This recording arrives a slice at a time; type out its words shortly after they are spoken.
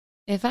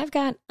If I've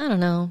got, I don't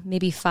know,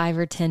 maybe 5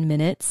 or 10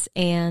 minutes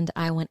and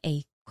I want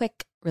a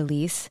quick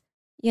release,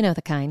 you know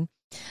the kind,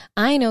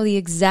 I know the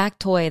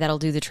exact toy that'll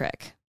do the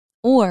trick.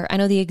 Or I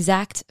know the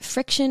exact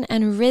friction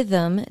and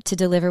rhythm to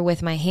deliver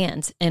with my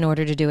hands in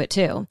order to do it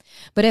too.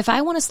 But if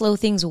I want to slow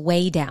things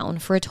way down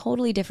for a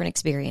totally different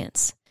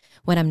experience,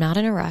 when I'm not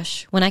in a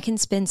rush, when I can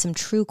spend some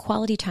true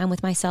quality time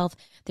with myself,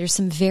 there's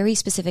some very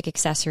specific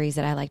accessories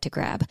that I like to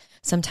grab.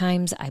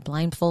 Sometimes I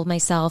blindfold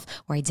myself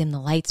or I dim the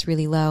lights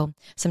really low.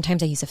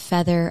 Sometimes I use a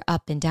feather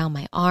up and down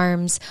my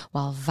arms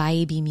while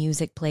vibey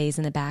music plays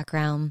in the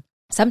background.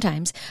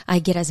 Sometimes I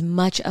get as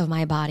much of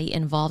my body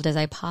involved as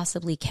I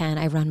possibly can.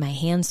 I run my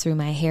hands through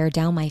my hair,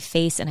 down my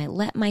face, and I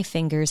let my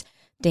fingers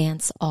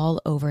dance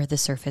all over the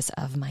surface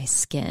of my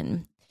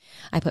skin.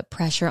 I put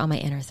pressure on my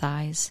inner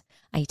thighs.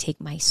 I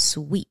take my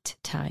sweet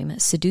time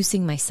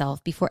seducing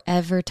myself before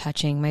ever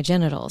touching my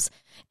genitals.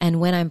 And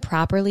when I'm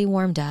properly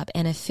warmed up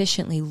and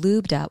efficiently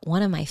lubed up,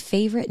 one of my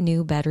favorite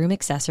new bedroom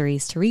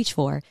accessories to reach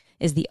for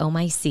is the Oh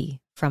My C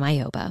from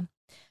Ioba.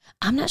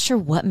 I'm not sure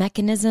what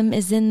mechanism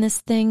is in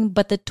this thing,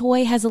 but the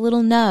toy has a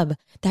little nub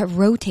that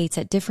rotates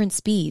at different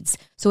speeds,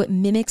 so it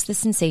mimics the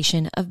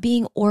sensation of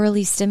being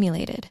orally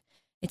stimulated.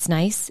 It's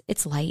nice,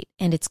 it's light,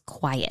 and it's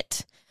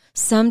quiet.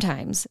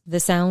 Sometimes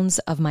the sounds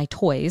of my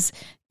toys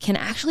can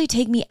actually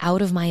take me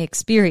out of my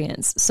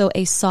experience, so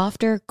a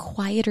softer,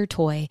 quieter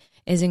toy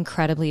is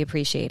incredibly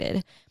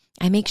appreciated.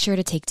 I make sure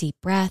to take deep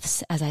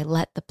breaths as I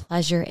let the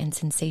pleasure and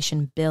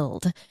sensation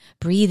build,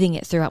 breathing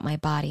it throughout my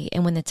body.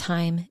 And when the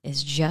time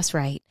is just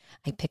right,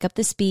 I pick up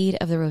the speed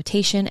of the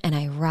rotation and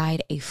I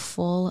ride a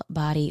full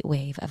body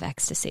wave of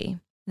ecstasy.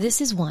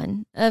 This is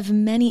one of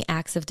many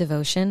acts of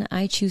devotion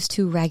I choose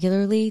to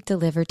regularly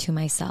deliver to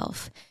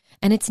myself.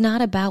 And it's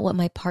not about what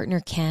my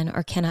partner can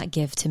or cannot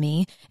give to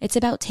me. It's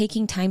about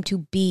taking time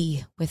to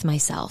be with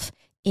myself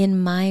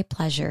in my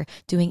pleasure,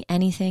 doing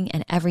anything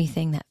and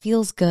everything that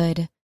feels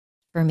good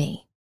for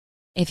me.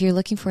 If you're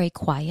looking for a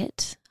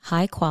quiet,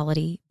 high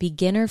quality,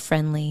 beginner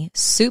friendly,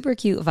 super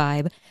cute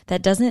vibe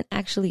that doesn't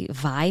actually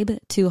vibe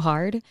too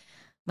hard,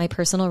 my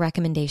personal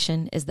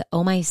recommendation is the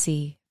Oh My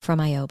C from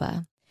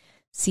Ioba.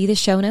 See the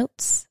show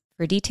notes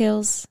for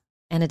details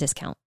and a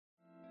discount.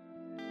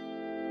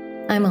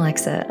 I'm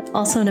Alexa,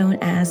 also known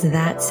as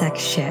That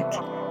Sex Chick.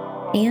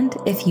 And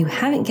if you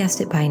haven't guessed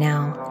it by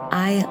now,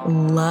 I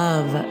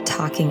love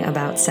talking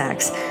about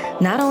sex.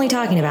 Not only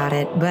talking about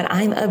it, but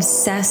I'm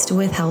obsessed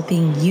with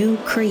helping you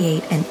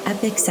create an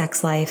epic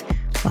sex life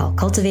while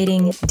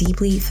cultivating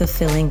deeply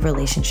fulfilling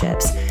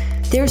relationships.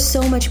 There's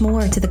so much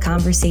more to the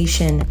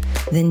conversation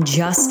than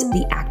just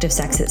the act of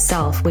sex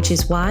itself, which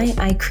is why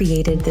I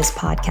created this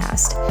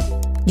podcast.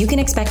 You can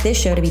expect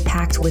this show to be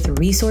packed with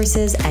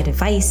resources,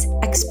 advice,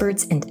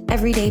 experts, and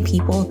everyday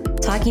people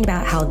talking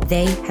about how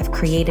they have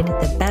created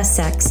the best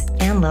sex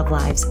and love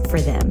lives for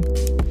them.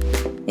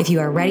 If you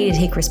are ready to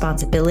take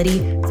responsibility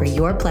for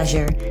your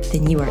pleasure,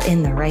 then you are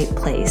in the right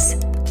place.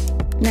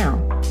 Now,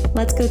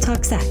 let's go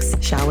talk sex,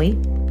 shall we?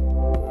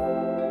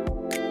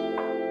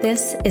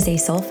 This is a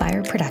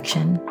Soulfire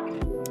production.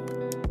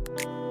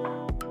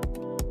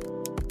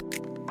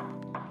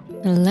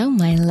 Hello,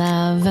 my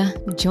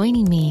love.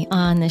 Joining me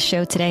on the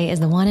show today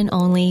is the one and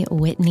only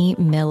Whitney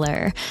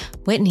Miller.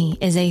 Whitney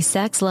is a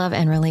sex, love,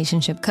 and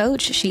relationship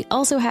coach. She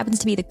also happens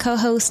to be the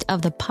co-host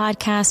of the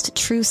podcast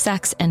True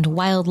Sex and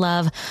Wild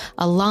Love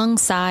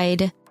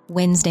alongside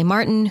Wednesday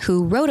Martin,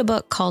 who wrote a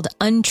book called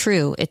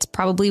Untrue. It's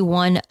probably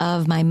one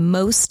of my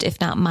most,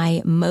 if not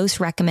my most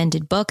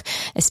recommended book,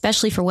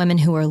 especially for women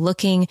who are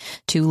looking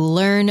to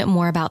learn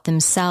more about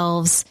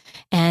themselves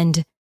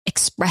and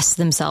express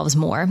themselves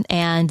more.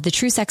 And the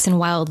True Sex and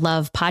Wild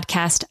Love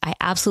podcast, I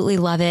absolutely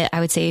love it. I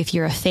would say if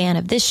you're a fan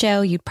of this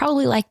show, you'd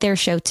probably like their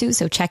show too.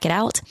 So check it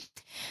out.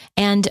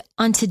 And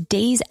on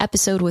today's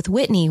episode with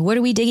Whitney, what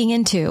are we digging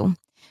into?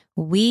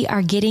 We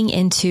are getting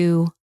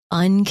into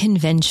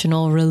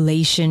unconventional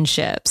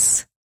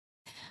relationships.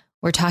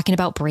 We're talking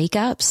about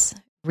breakups,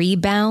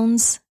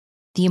 rebounds,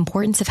 the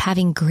importance of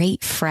having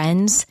great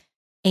friends,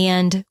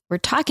 and we're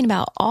talking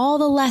about all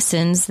the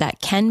lessons that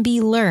can be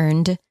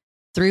learned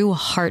through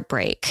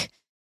heartbreak.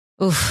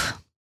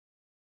 Oof.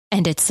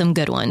 And it's some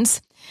good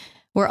ones.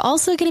 We're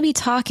also going to be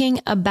talking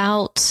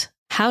about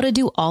how to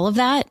do all of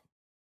that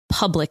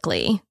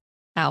publicly.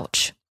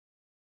 Ouch.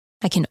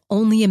 I can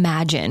only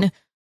imagine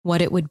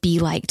what it would be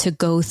like to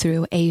go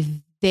through a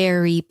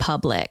very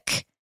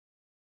public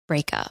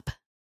breakup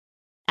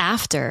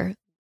after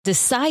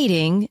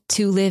deciding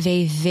to live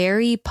a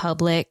very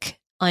public,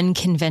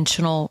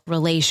 unconventional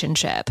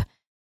relationship.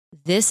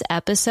 This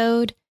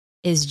episode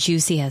is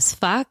juicy as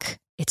fuck.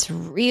 It's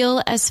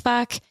real as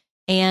fuck.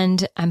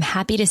 And I'm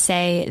happy to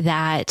say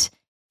that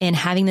in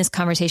having this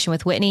conversation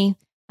with Whitney,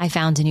 I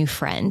found a new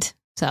friend.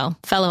 So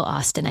fellow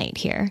Austinite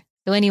here.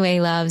 So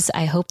anyway, loves,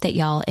 I hope that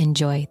y'all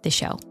enjoy the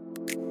show.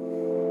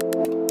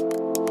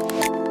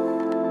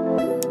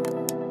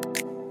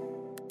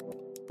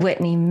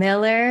 Whitney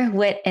Miller,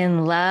 Wit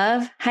and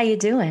Love. How you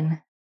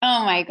doing?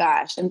 Oh my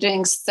gosh, I'm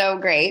doing so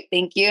great.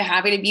 Thank you.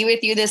 Happy to be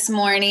with you this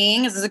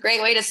morning. This is a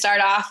great way to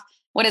start off.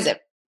 What is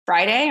it?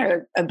 Friday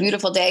or a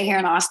beautiful day here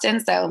in Austin.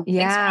 So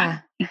yeah.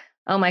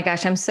 Oh my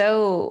gosh. I'm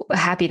so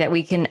happy that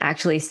we can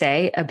actually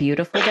say a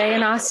beautiful day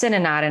in Austin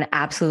and not an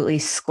absolutely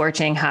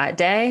scorching hot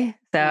day.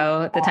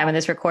 So the time of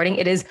this recording,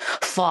 it is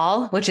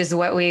fall, which is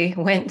what we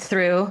went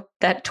through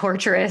that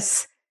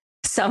torturous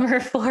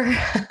summer for.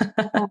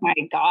 Oh my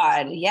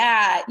God.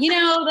 Yeah.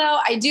 Though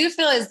I do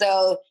feel as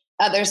though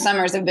other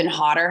summers have been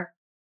hotter,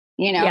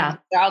 Yeah.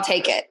 so I'll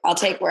take it. I'll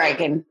take where I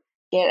can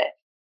get it.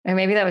 Or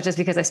maybe that was just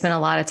because I spent a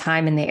lot of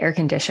time in the air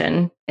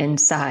condition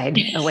inside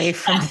away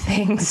from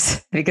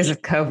things because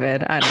of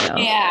COVID. I don't know.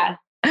 Yeah.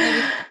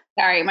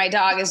 Sorry. My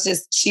dog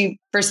is she,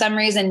 for some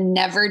reason,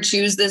 never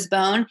chews this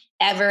bone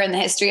ever in the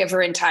history of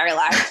her entire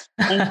life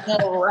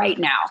until right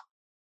now.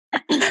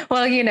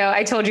 Well,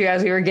 I told you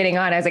as we were getting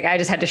on, I was like, I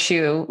just had to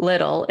shoo.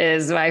 Little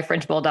is my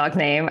French bulldog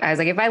name. I was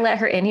like, if I let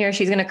her in here,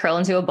 she's going to curl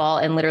into a ball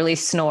and literally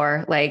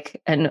snore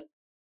like an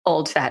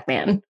old fat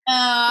man.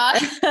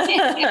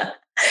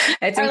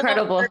 It's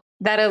incredible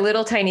that a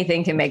little tiny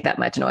thing can make that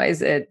much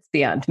noise. It's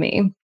beyond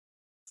me.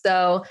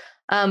 So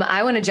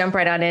I want to jump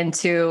right on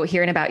into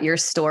hearing about your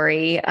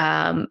story.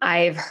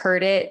 I've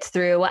heard it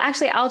through, well,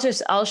 actually,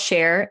 I'll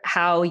share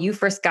how you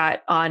first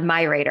got on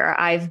my radar.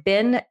 I've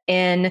been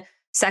in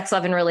sex,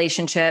 love, and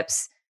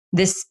relationships,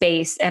 this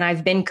space, and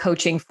I've been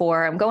coaching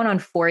I'm going on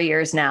 4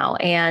 years now.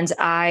 And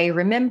I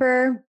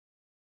remember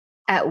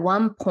at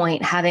one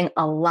point having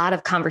a lot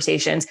of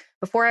conversations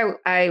before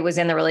I was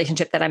in the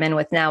relationship that I'm in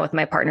with now with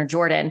my partner,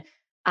 Jordan.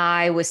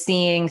 I was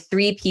seeing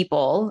 3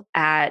 people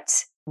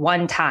at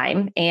one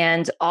time,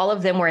 and all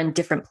of them were in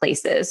different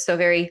places. So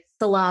very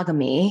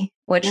sologamy,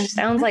 which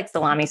sounds like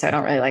salami. So I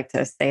don't really like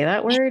to say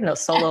that word. No,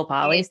 solo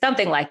poly,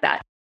 something like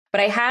that.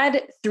 But I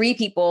had 3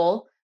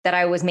 people that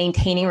I was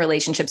maintaining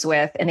relationships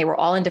with, and they were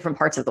all in different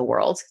parts of the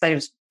world because I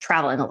was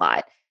traveling a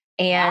lot.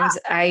 And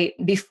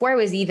before I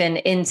was even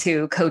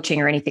into coaching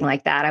or anything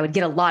like that, I would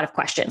get a lot of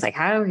questions like,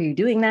 how are you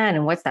doing that?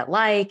 And what's that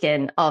like?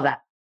 And all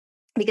that,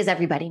 because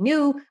everybody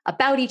knew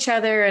about each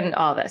other and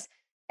all this.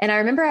 And I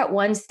remember at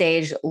one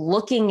stage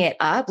looking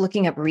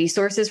up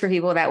resources for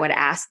people that would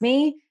ask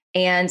me.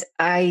 And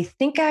I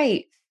think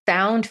I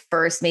found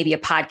first maybe a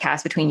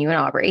podcast between you and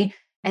Aubrey.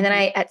 And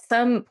then at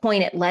some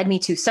point, it led me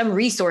to some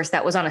resource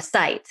that was on a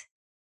site.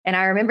 And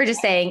I remember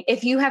just saying,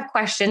 if you have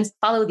questions,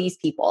 follow these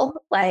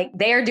people. Like,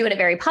 they are doing it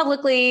very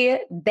publicly.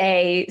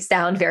 They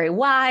sound very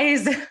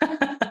wise.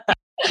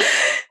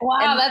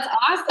 Wow, that's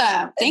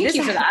awesome. Thank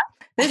you for that.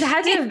 This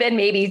had to have been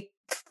maybe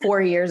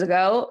 4 years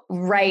ago,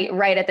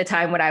 right at the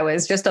time when I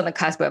was just on the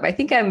cusp of, I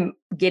think I'm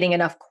getting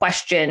enough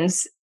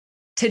questions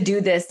to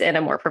do this in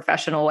a more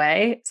professional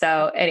way.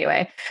 So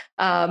anyway,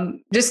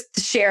 just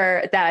to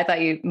share that, I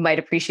thought you might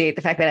appreciate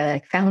the fact that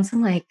I found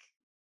some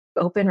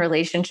open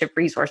relationship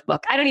resource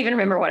book. I don't even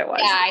remember what it was.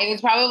 Yeah, it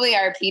was probably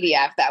our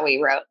PDF that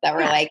we wrote that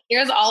were like,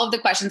 here's all of the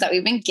questions that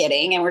we've been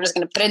getting, and we're just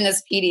going to put in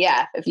this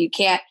PDF. If you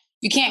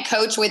can't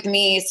coach with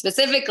me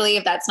specifically,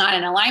 if that's not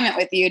in alignment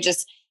with you,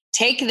 just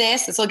take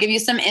this. This will give you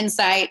some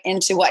insight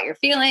into what you're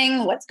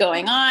feeling, what's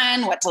going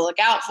on, what to look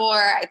out for.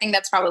 I think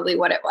that's probably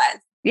what it was.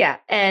 Yeah.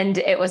 And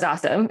it was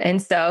awesome. And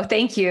so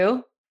thank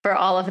you for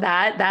all of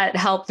that. That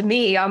helped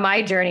me on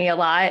my journey a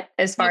lot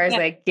as far as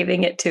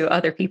giving it to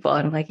other people.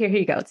 And I'm like, here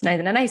you go. It's nice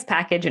and a nice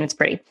package and it's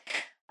pretty.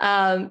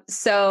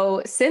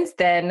 So since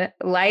then,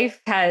 life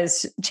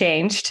has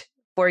changed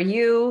for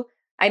you.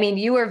 I mean,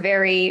 you were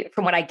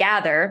from what I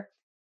gather,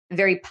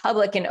 very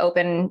public and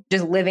open,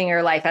 just living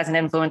your life as an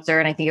influencer.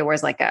 And I think it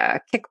was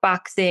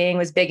kickboxing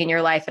was big in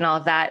your life and all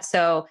of that.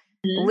 So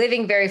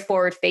living very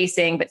forward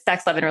facing, but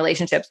sex, love, and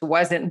relationships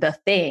wasn't the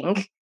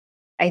thing,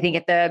 I think,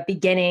 at the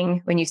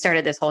beginning when you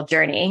started this whole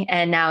journey.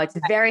 And now it's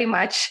very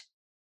much,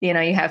 you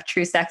have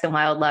True Sex and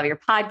Wild Love, your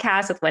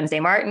podcast with Wednesday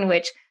Martin,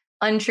 which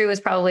Untrue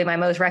is probably my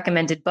most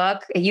recommended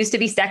book. It used to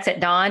be Sex at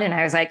Dawn. And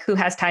I was like, who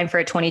has time for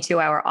a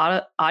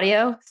 22-hour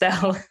audio?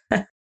 So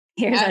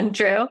here's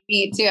Untrue.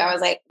 Me too. I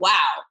was like, wow,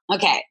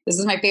 okay, this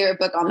is my favorite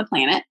book on the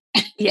planet.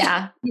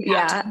 Yeah.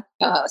 Yeah.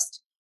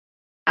 Co-host.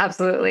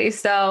 Absolutely.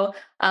 So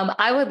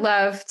I would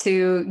love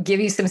to give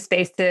you some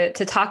space to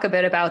talk a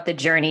bit about the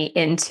journey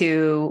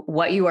into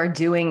what you are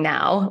doing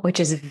now, which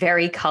is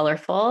very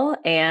colorful.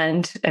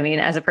 And I mean,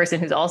 as a person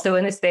who's also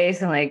in this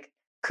space, I'm like,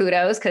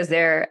 kudos, because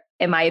there,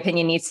 in my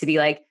opinion, needs to be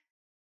like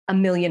a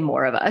million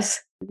more of us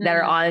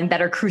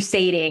that are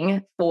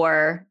crusading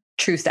for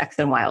true sex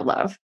and wild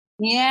love.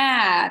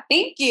 Yeah.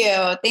 Thank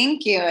you.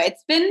 Thank you.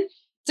 It's been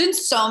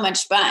so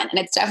much fun. And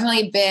it's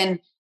definitely been,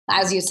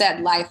 as you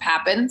said, life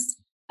happens.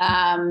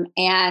 And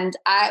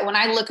when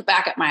I look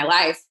back at my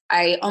life,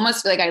 I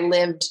almost feel like I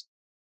lived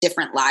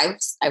different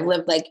lives. I've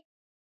lived like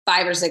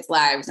 5 or 6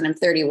 lives, and I'm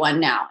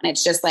 31 now. And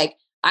it's just like,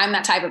 I'm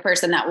that type of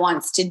person that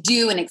wants to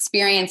do and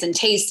experience and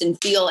taste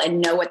and feel and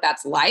know what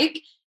that's like,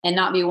 and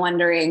not be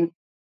wondering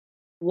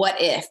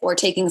what if, or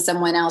taking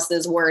someone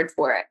else's word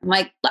for it. I'm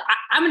like,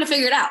 I'm going to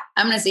figure it out.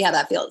 I'm going to see how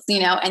that feels,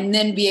 and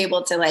then be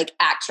able to like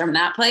act from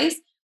that place.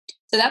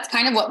 So that's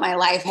kind of what my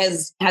life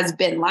has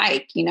been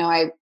like.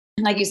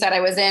 Like you said, I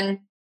was in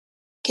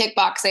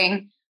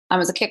kickboxing. I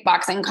was a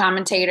kickboxing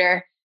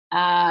commentator.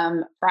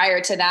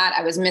 Prior to that,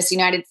 I was Miss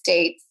United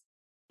States.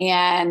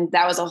 And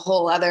that was a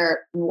whole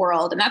other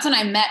world. And that's when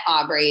I met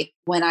Aubrey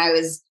when I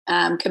was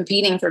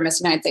competing for Miss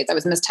United States. I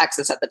was Miss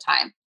Texas at the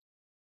time.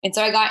 And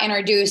so I got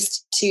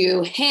introduced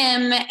to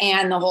him,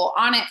 and the whole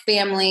Onnit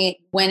family,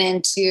 went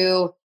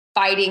into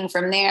fighting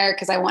from there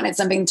because I wanted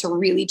something to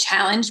really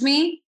challenge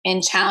me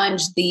and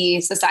challenge the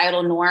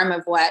societal norm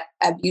of what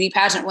a beauty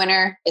pageant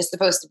winner is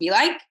supposed to be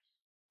like.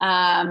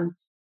 And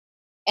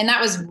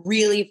that was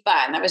really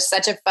fun. That was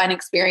such a fun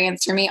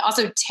experience for me.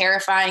 Also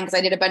terrifying because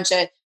I did a bunch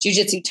of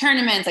jiu-jitsu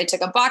tournaments. I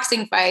took a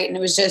boxing fight, and it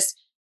was just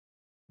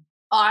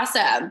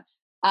awesome.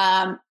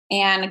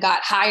 And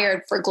got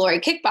hired for Glory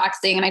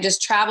Kickboxing. And I just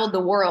traveled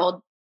the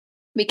world,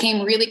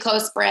 became really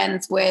close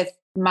friends with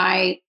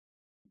my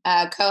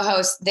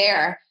co-host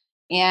there.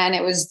 And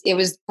it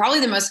was probably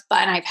the most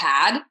fun I've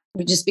had,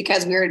 just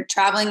because we were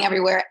traveling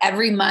everywhere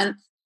every month,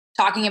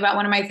 talking about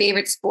one of my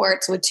favorite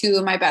sports with two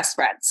of my best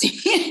friends.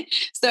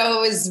 So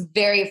it was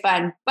very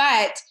fun.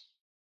 But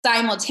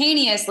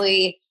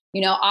simultaneously,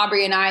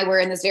 Aubrey and I were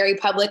in this very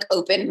public,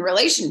 open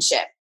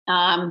relationship.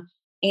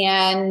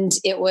 And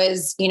it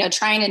was,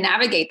 trying to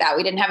navigate that.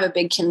 We didn't have a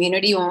big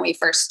community when we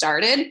first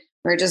started. We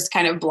were just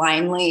kind of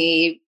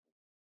blindly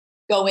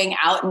going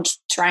out and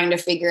trying to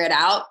figure it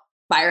out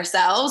by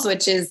ourselves,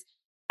 which is,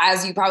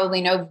 as you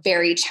probably know,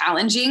 very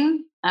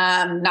challenging,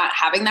 not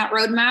having that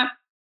roadmap.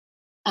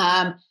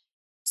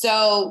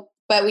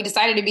 But we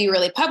decided to be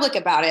really public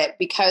about it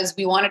because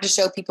we wanted to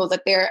show people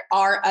that there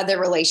are other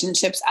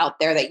relationships out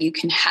there that you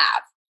can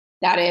have.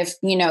 That if,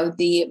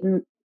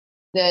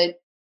 the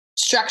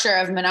structure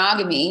of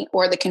monogamy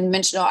or the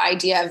conventional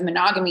idea of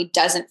monogamy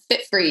doesn't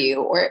fit for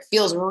you, or it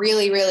feels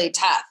really, really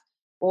tough,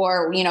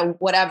 or,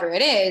 whatever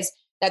it is,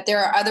 that there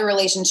are other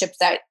relationships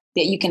that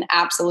you can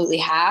absolutely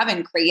have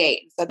and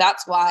create. So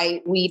that's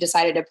why we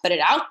decided to put it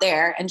out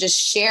there and just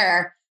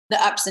share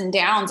the ups and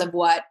downs of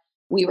what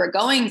we were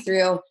going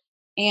through.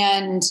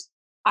 And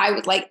I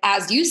would, like,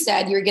 as you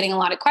said, you were getting a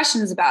lot of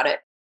questions about it.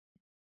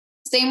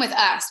 Same with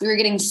us. We were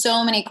getting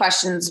so many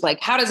questions like,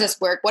 how does this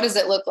work? What does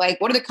it look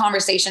like? What are the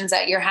conversations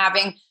that you're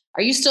having?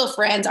 Are you still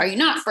friends? Are you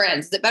not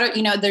friends? Is it better?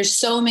 There's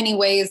so many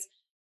ways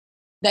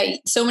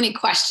so many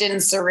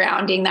questions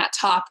surrounding that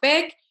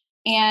topic.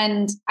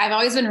 And I've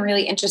always been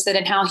really interested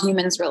in how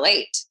humans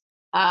relate.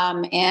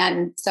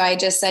 And so I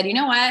just said, you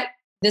know what?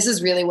 This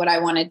is really what I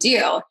want to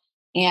do.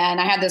 And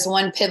I had this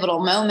one pivotal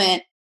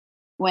moment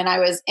when I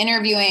was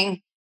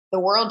interviewing the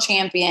world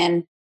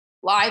champion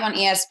live on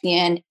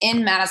ESPN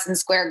in Madison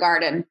Square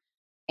Garden.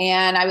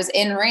 And I was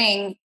in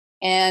ring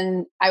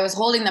and I was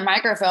holding the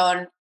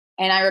microphone.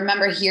 And I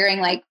remember hearing,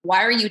 like,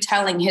 why are you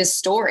telling his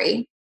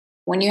story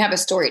when you have a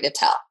story to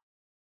tell?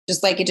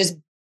 Just like, it just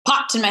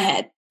popped in my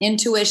head.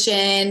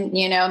 Intuition,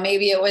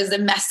 maybe it was a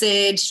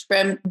message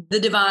from the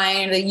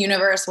divine, the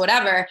universe,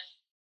 whatever.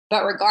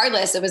 But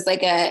regardless, it was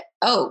like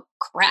oh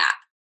crap,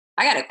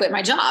 I got to quit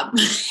my job.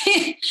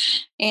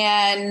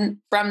 And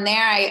from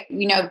there,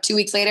 2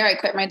 weeks later, I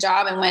quit my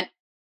job and went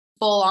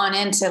full on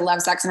into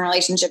love, sex, and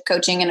relationship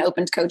coaching and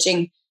opened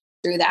coaching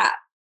through that.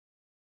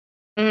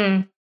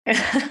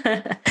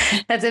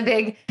 That's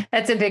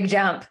a big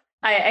jump.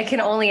 I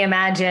can only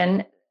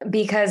imagine,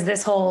 because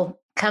this whole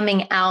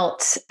coming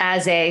out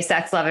as a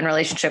sex, love, and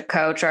relationship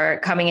coach, or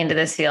coming into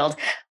this field,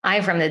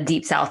 I'm from the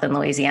deep South in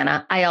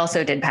Louisiana. I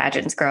also did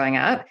pageants growing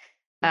up.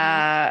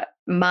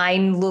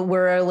 Mine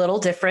were a little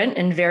different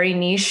and very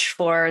niche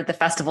for the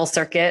festival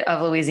circuit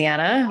of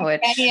Louisiana,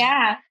 which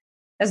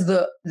as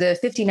the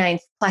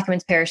 59th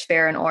Plaquemines Parish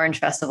Fair and Orange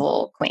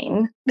Festival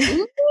queen.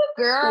 Ooh,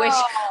 girl.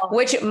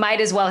 which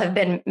might as well have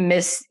been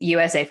Miss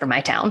USA for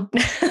my town.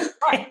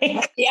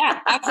 Yeah,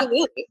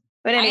 absolutely.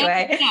 But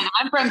anyway,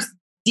 I'm from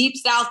deep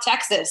South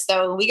Texas,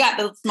 so we got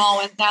the small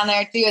ones down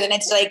there too. And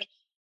it's like,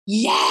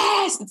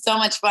 yes, it's so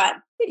much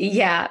fun.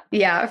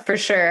 Yeah, for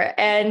sure.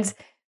 And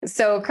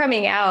so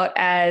coming out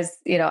as,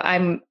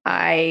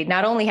 I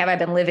not only have I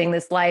been living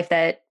this life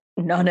that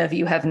none of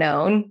you have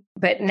known,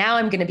 but now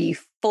I'm going to be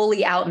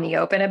fully out in the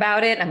open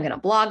about it. I'm going to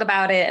blog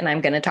about it, and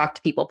I'm going to talk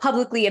to people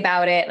publicly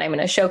about it, and I'm going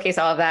to showcase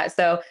all of that.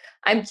 So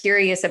I'm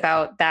curious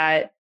about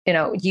that,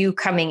 you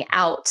coming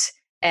out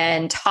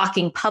and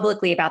talking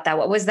publicly about that.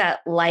 What was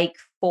that like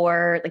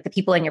for, like, the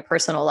people in your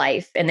personal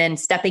life, and then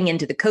stepping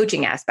into the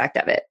coaching aspect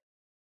of it?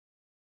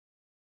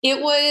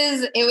 It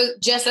was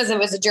just as it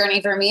was a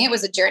journey for me, it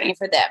was a journey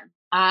for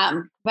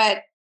them.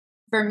 But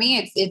for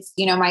me, it's,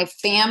 my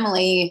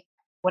family,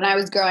 when I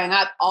was growing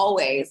up,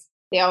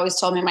 they always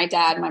told me, my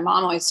dad, my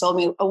mom always told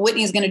me,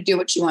 Whitney's going to do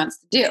what she wants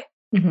to do.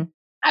 Mm-hmm.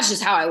 That's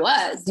just how I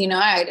was,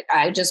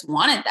 I just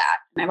wanted that.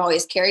 And I've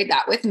always carried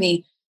that with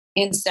me.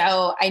 And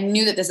so I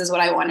knew that this is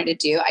what I wanted to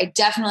do. I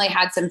definitely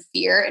had some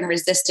fear and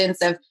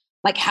resistance of,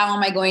 like, how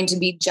am I going to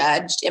be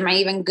judged? Am I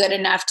even good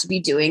enough to be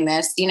doing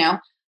this?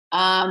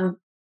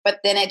 But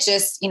then it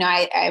just,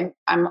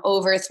 I'm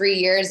over 3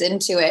 years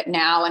into it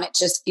now, and it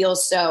just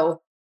feels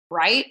so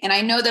right. And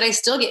I know that I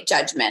still get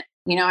judgment.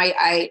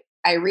 I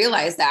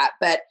realize that.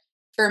 But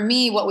for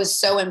me, what was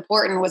so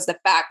important was the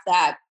fact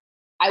that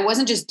I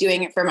wasn't just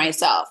doing it for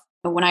myself.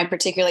 when I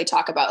particularly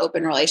talk about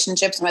open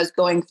relationships, when I was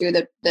going through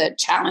the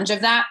challenge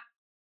of that,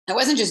 I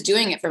wasn't just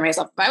doing it for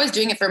myself. If I was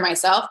doing it for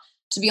myself,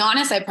 to be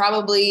honest, I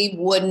probably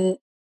wouldn't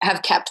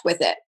have kept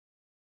with it.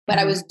 But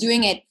I was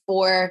doing it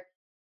for,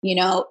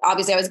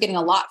 obviously I was getting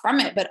a lot from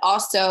it, but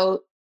also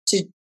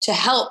to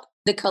help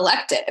the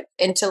collective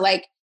and to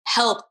like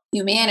help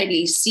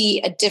humanity see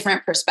a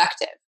different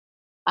perspective.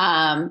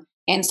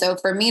 And so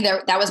for me,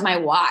 that was my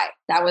why.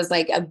 That was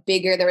like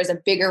there was a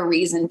bigger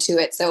reason to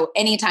it. So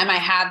anytime I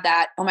had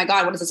that, oh my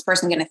God, what is this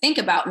person going to think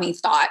about me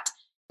thought,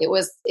 it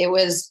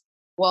was,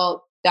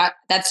 well,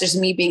 that's just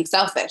me being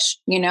selfish,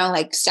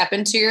 like step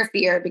into your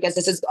fear, because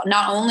this is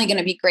not only going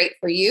to be great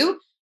for you,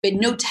 but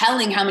no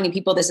telling how many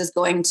people this is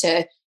going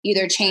to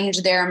either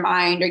change their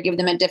mind or give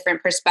them a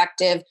different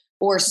perspective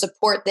or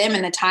support them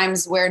in the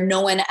times where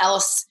no one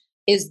else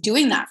is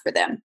doing that for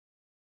them.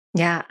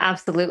 Yeah,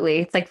 absolutely.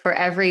 It's like for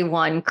every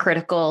one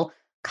critical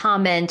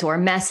comment or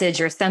message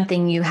or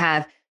something, you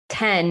have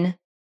 10,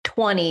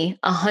 20,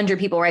 100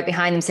 people right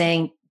behind them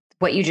saying,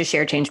 what you just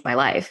shared changed my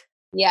life.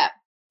 Yeah.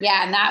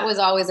 Yeah. And that was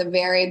always a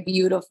very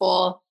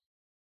beautiful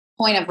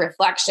point of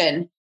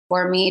reflection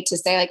for me to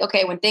say, like,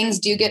 okay, when things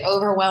do get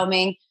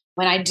overwhelming,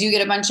 when I do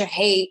get a bunch of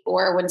hate,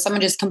 or when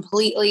someone just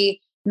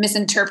completely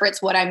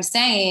misinterprets what I'm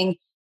saying,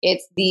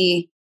 it's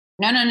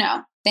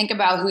no. Think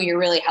about who you're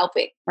really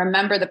helping.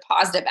 Remember the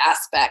positive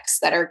aspects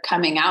that are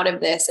coming out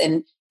of this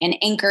and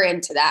anchor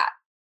into that.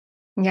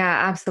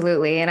 Yeah,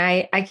 absolutely. And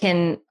I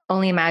can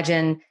only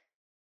imagine,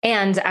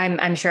 and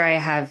I'm sure I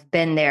have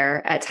been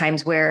there at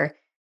times where,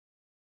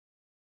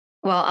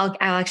 well,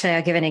 I'll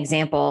give an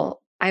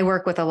example. I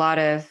work with a lot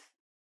of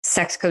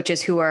sex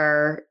coaches who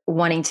are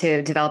wanting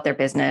to develop their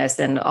business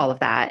and all of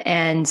that.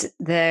 And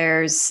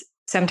there's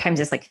sometimes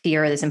this like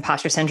fear, this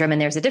imposter syndrome.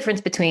 And there's a difference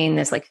between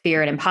this like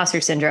fear and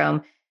imposter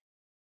syndrome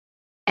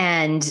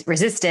and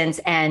resistance.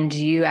 And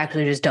you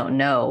actually just don't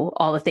know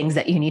all the things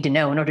that you need to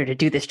know in order to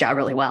do this job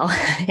really well.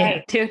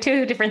 Right.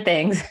 Two different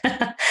things.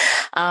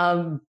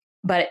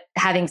 But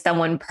having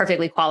someone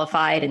perfectly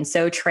qualified and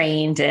so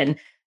trained and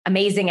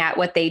amazing at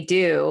what they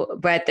do,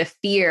 but the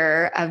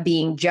fear of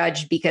being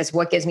judged, because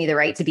what gives me the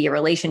right to be a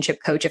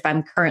relationship coach if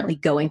I'm currently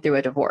going through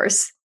a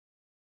divorce?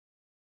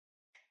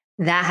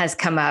 That has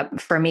come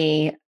up for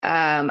me,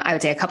 I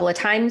would say a couple of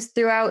times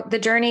throughout the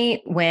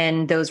journey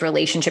when those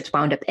relationships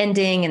wound up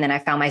ending. And then I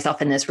found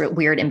myself in this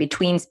weird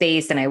in-between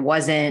space, and I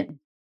wasn't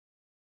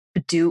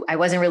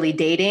really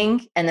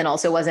dating, and then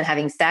also wasn't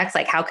having sex.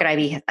 Like, how could I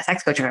be a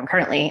sex coach if I don't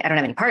have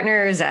any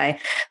partners? I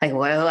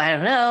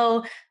don't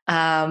know.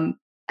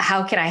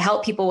 How can I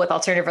help people with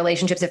alternative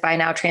relationships if I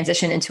now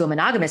transition into a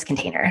monogamous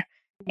container?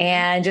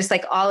 And just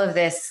like all of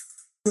this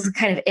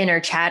kind of inner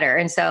chatter.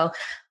 And so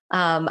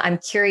I'm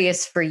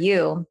curious for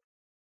you,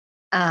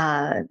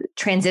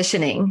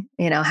 transitioning,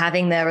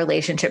 having the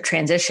relationship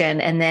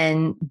transition and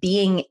then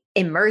being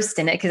immersed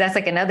in it. Cause that's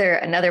like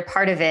another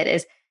part of it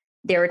is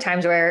there were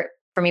times where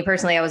for me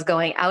personally, I was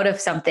going out of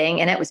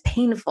something and it was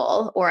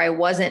painful, or I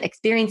wasn't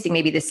experiencing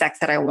maybe the sex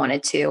that I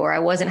wanted to, or I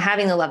wasn't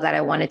having the love that I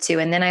wanted to.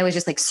 And then I was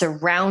just like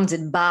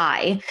surrounded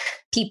by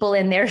people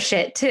in their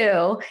shit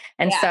too.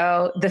 And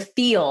so the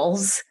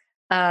feels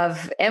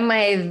of,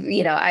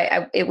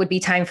 it would be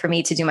time for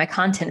me to do my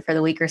content for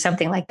the week or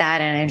something like that.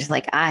 And I'm just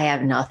like, I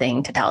have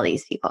nothing to tell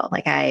these people.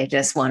 Like, I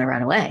just want to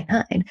run away.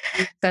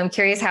 So I'm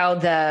curious how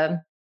the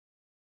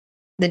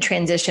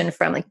transition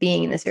from like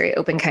being in this very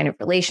open kind of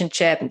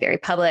relationship and very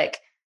public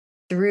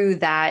through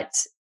that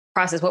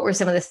process, what were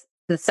some of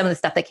the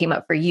stuff that came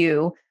up for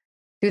you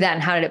through that,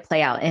 and how did it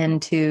play out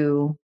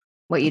into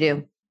what you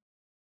do?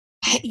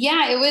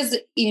 Yeah, it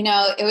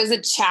was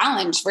a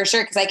challenge for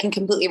sure, because I can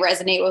completely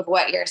resonate with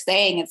what you're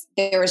saying.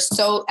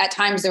 At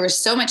times there was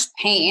so much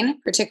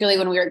pain, particularly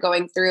when we were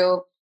going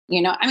through,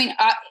 in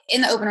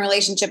the open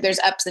relationship, there's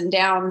ups and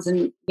downs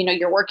and,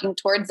 you're working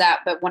towards that.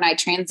 But when I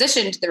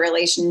transitioned to the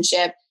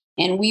relationship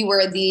and we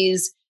were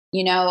these,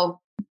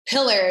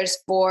 pillars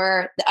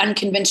for the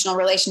unconventional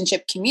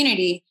relationship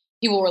community,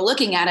 people were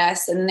looking at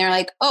us and they're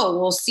like, oh,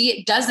 well, see,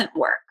 it doesn't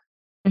work.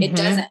 Mm-hmm. It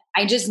doesn't.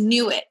 I just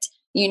knew it,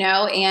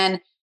 and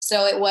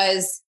so it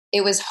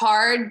was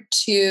hard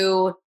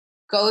to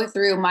go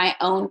through my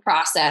own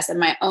process and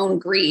my own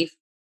grief,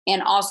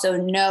 and also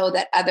know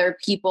that other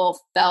people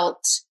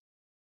felt,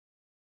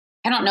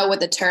 I don't know what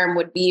the term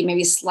would be,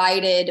 maybe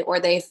slighted, or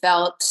they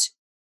felt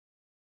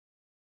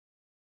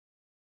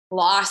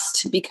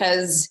lost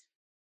because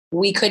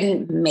we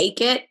couldn't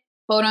make it,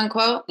 quote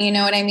unquote. You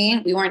know what I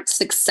mean? We weren't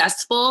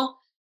successful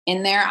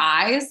in their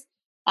eyes.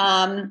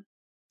 And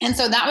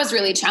so that was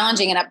really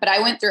challenging. But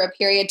I went through a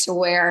period to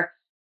where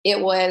I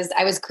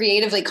was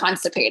creatively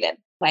constipated.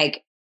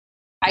 Like,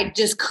 I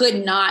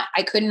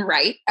couldn't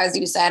write, as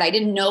you said. I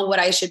didn't know what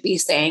I should be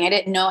saying. I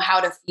didn't know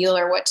how to feel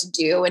or what to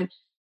do.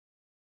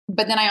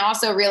 But then I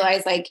also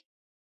realized, like,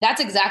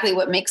 that's exactly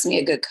what makes me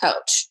a good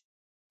coach,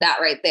 that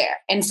right there.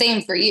 And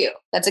same for you.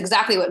 That's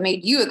exactly what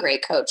made you a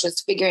great coach, is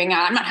figuring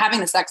out, I'm not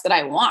having the sex that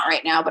I want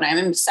right now, but I'm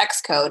a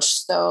sex coach.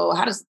 So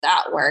how does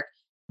that work?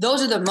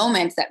 Those are the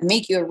moments that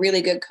make you a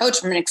really good coach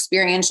from an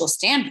experiential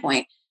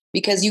standpoint.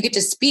 because you get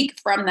to speak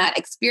from that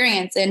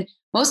experience. And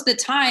most of the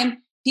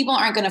time, people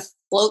aren't going to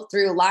float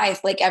through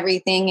life like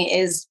everything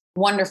is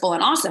wonderful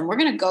and awesome. We're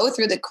going to go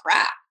through the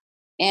crap.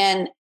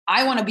 And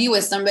I want to be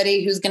with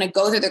somebody who's going to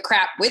go through the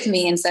crap with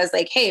me and says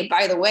like, hey,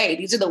 by the way,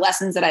 these are the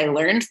lessons that I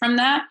learned from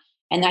that.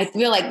 And I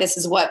feel like this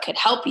is what could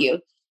help you.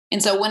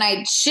 And so when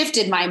I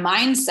shifted my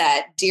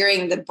mindset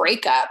during the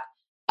breakup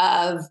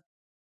of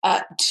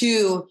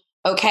to,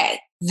 okay,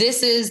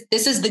 this is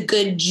the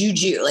good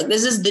juju. Like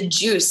this is the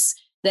juice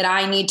that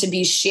I need to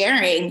be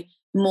sharing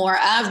more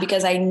of,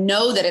 because I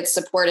know that it's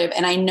supportive.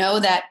 And I know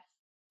that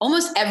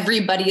almost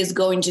everybody is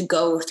going to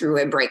go through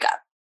a breakup.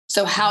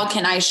 So how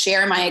can I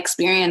share my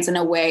experience in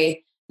a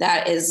way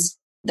that is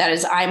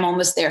I'm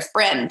almost their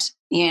friend,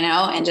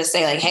 and just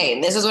say like,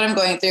 hey, this is what I'm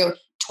going through.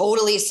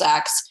 Totally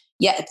sucks.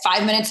 Yeah.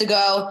 5 minutes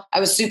ago,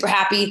 I was super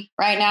happy.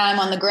 Right now I'm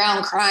on the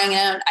ground crying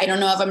out. I don't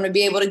know if I'm going to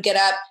be able to get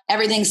up.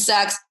 Everything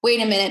sucks. Wait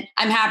a minute.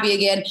 I'm happy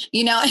again.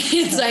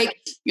 It's like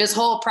this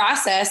whole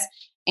process.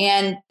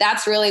 And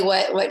that's really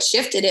what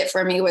shifted it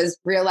for me, was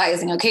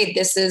realizing, okay,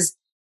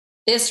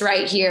 this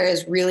right here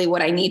is really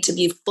what I need to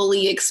be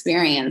fully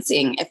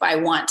experiencing if I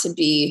want to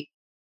be,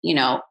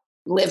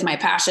 live my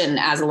passion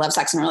as a love,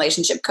 sex, and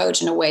relationship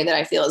coach in a way that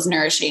I feel is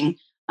nourishing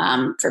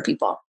for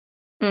people.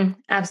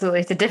 Absolutely.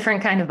 It's a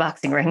different kind of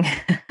boxing ring.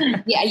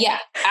 Yeah.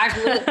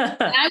 Actually,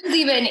 I was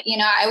even,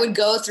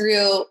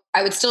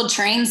 I would still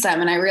train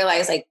some, and I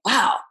realized like,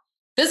 wow,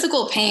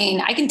 physical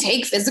pain, I can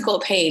take physical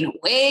pain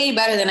way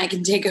better than I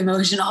can take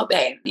emotional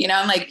pain.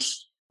 I'm like,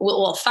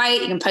 we'll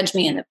fight. You can punch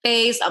me in the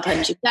face. I'll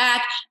punch you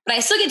back, but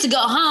I still get to go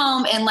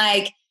home and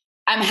like,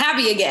 I'm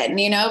happy again,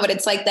 but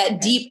it's like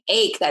that deep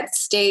ache that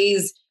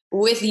stays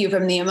with you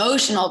from the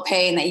emotional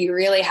pain that you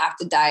really have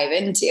to dive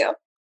into.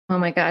 Oh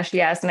my gosh.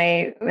 Yes. And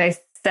I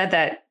said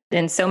that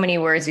in so many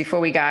words before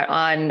we got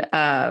on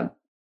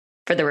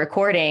for the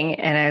recording.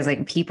 And I was like,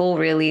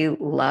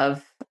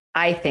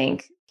 I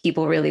think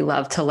people really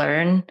love to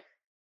learn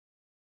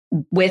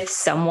with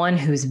someone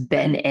who's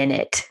been in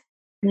it.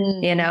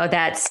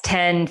 That's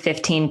 10,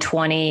 15,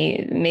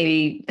 20,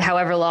 maybe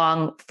however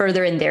long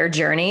further in their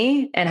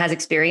journey and has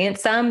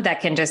experienced some that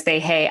can just say,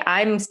 hey,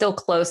 I'm still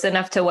close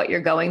enough to what you're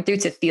going through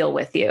to feel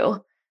with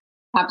you.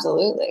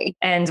 Absolutely.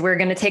 And we're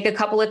going to take a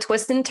couple of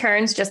twists and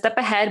turns just up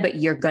ahead, but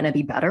you're going to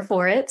be better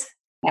for it.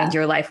 Yeah. And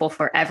your life will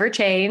forever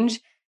change.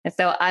 And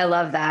so I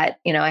love that.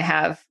 I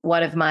have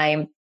one of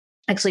my,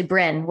 actually,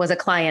 Bryn was a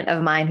client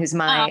of mine who's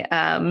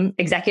my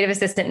executive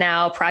assistant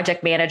now,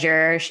 project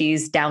manager.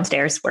 She's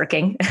downstairs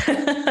working.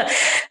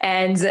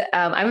 And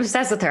I'm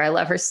obsessed with her. I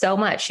love her so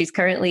much. She's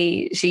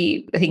currently,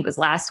 I think it was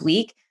last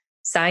week,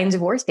 signed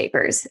divorce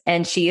papers.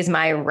 And she is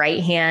my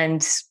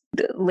right-hand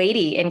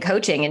lady in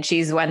coaching. And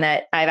she's one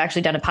that I've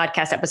actually done a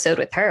podcast episode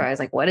with her. I was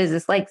like, what is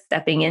this like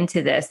stepping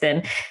into this?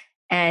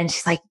 And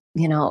she's like,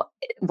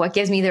 what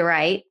gives me the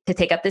right to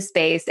take up this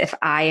space if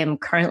I am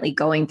currently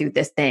going through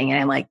this thing? And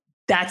I'm like,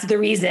 that's the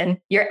reason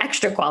you're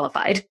extra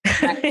qualified.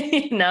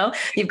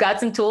 You've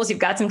got some tools, you've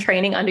got some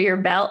training under your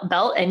belt,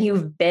 and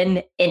you've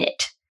been in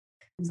it.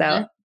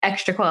 So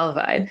extra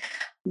qualified.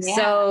 Yeah.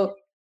 So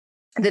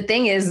the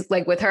thing is,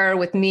 like with her,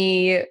 with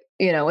me,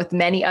 with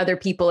many other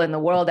people in the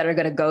world that are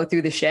going to go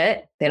through the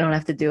shit, they don't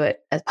have to do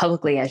it as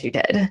publicly as you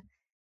did.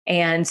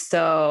 And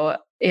so,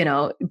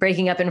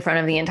 breaking up in front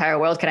of the entire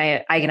world,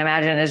 I can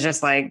imagine is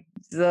just like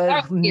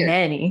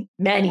many,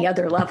 many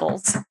other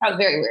levels. That was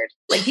very weird.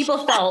 Like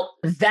people felt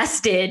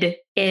vested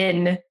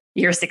in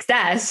your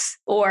success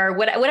or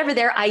whatever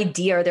their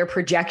idea or their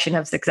projection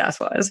of success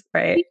was.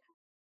 Right.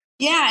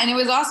 Yeah. And it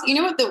was also,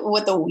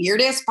 what the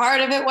weirdest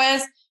part of it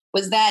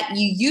was that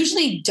you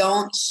usually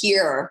don't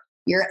hear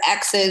your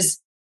ex's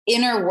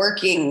inner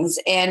workings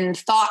and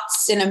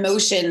thoughts and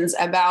emotions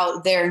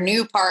about their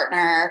new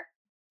partner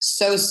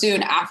so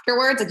soon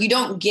afterwards. Like you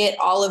don't get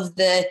all of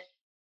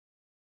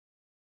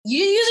you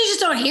usually just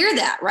don't hear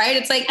that, right?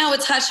 It's like, oh,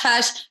 it's hush,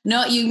 hush.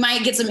 No, you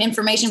might get some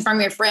information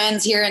from your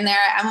friends here and there.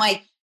 I'm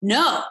like,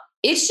 no,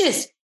 it's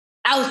just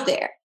out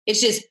there.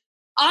 It's just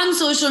on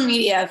social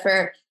media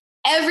for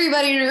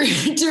everybody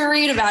to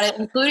read about it,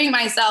 including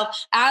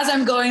myself as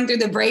I'm going through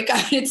the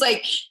breakup. It's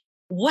like,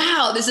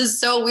 wow, this is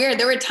so weird.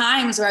 There were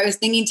times where I was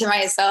thinking to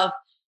myself,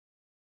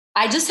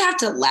 I just have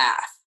to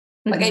laugh.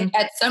 Like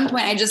at some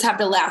point I just have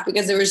to laugh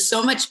because there was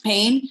so much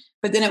pain,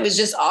 but then it was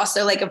just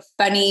also like a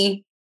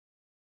funny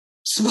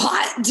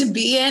spot to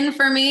be in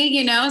for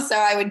me, So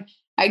I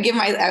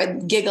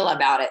would giggle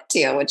about it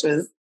too, which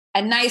was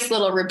a nice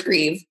little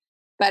reprieve.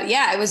 But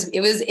yeah, it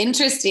was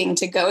interesting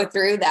to go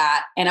through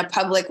that in a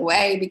public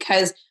way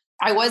because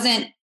I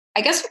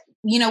guess,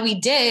 we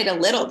did a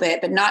little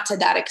bit, but not to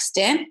that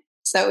extent.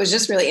 So it was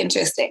just really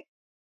interesting.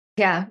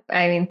 Yeah.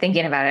 I mean,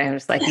 thinking about it, I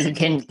was like, you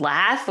can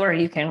laugh or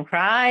you can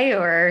cry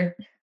or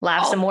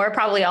laugh some more,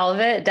 probably all of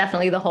it,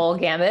 definitely the whole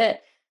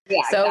gamut.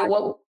 Yeah, so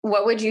exactly.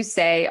 What would you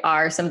say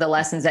are some of the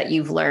lessons that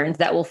you've learned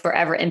that will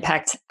forever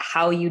impact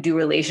how you do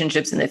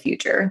relationships in the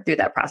future through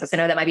that process? I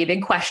know that might be a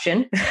big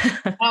question.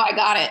 Oh, I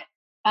got it.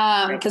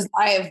 Because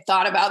I have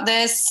thought about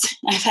this.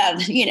 I've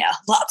had,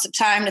 lots of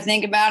time to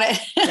think about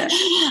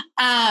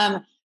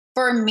it.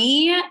 For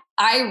me,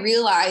 I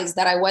realized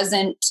that I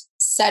wasn't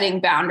setting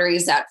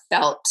boundaries that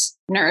felt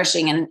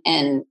nourishing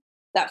and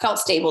that felt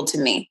stable to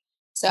me.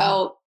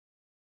 So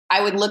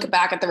I would look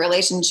back at the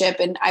relationship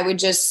and I would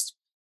just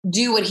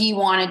do what he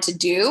wanted to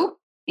do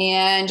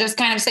and just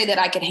kind of say that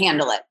I could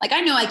handle it. Like,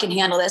 I know I can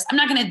handle this. I'm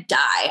not going to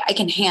die. I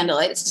can handle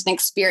it. It's just an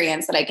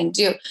experience that I can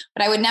do.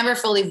 But I would never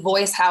fully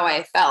voice how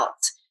I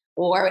felt,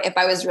 or if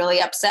I was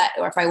really upset,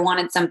 or if I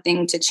wanted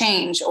something to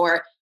change,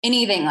 or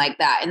anything like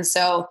that.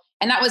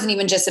 And that wasn't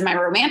even just in my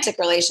romantic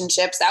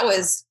relationships. That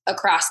was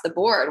across the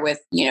board with,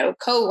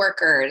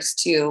 coworkers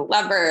to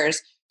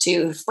lovers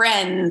to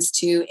friends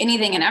to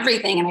anything and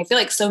everything. And I feel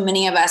like so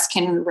many of us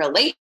can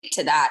relate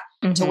to that,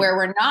 to where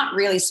we're not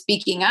really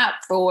speaking up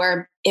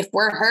for if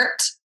we're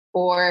hurt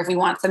or if we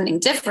want something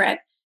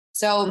different.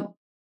 So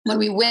when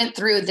we went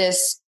through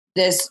this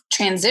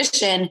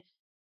transition,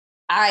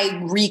 I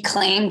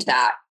reclaimed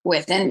that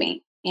within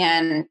me.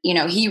 And,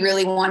 he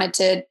really wanted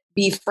to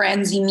be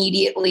friends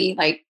immediately,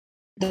 like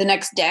the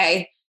next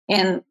day,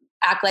 and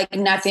act like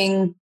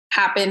nothing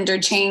happened or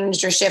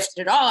changed or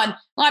shifted at all. And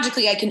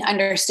logically, I can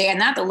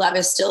understand that. The love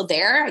is still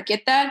there. I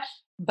get that.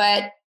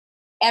 But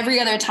every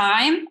other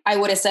time I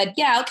would have said,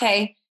 yeah,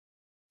 okay,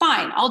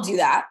 fine, I'll do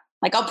that.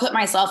 Like, I'll put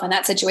myself in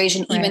that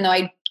situation, right, even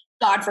though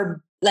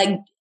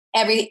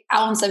every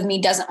ounce of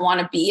me doesn't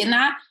want to be in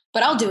that,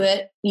 but I'll do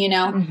it.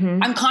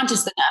 I'm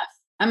conscious enough.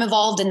 I'm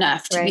evolved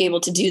enough to be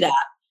able to do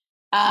that.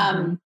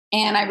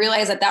 And I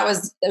realized that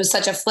was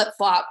such a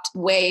flip-flopped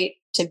way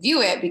to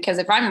view it, because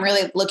if I'm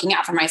really looking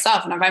out for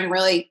myself and if I'm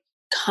really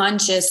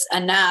conscious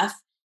enough,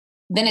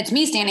 then it's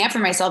me standing up for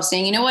myself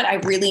saying, you know what I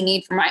really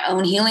need for my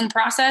own healing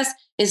process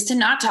is to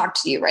not talk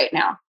to you right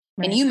now.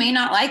 Right. And you may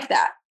not like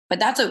that, but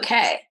that's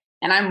okay.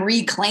 And I'm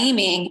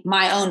reclaiming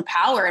my own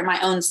power and my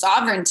own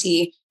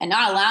sovereignty and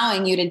not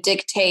allowing you to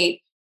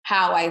dictate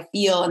how I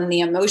feel and the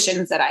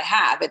emotions that I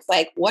have. It's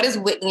like, what does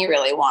Whitney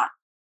really want?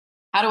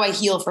 How do I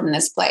heal from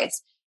this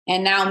place?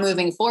 And now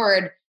moving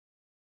forward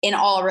in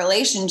all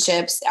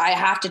relationships, I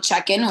have to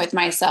check in with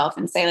myself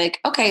and say, like,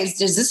 okay,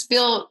 does this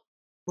feel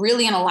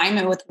really in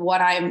alignment with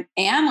what I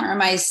am, or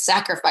am I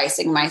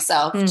sacrificing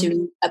myself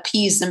to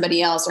appease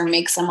somebody else or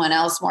make someone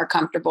else more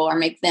comfortable or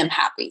make them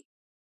happy?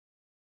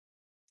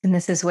 And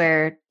this is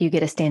where you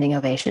get a standing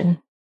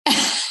ovation.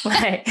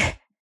 Thank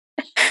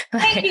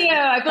you.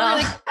 I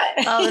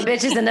feel really all the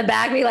bitches in the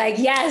back be like,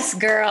 yes,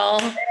 girl.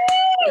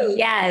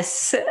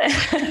 Yes.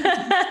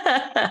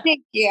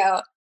 Thank you.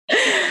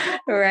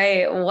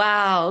 Right.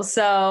 Wow.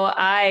 So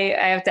I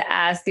have to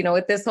ask,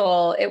 with this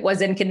whole, it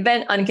was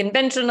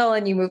unconventional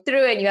and you moved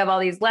through it and you have all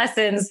these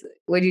lessons.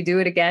 Would you do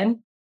it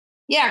again?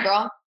 Yeah,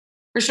 girl.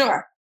 For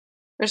sure.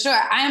 For sure.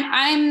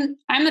 I'm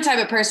the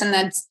type of person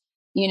that's,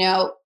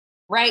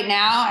 right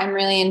now I'm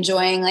really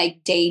enjoying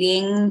like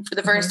dating for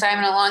the first time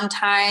in a long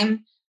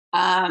time.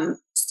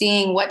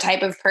 Seeing what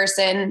type of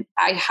person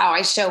how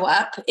I show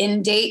up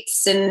in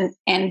dates and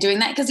doing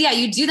that. Cause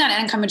you do that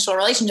in unconventional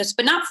relationships,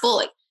 but not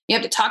fully. You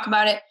have to talk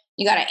about it.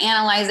 You got to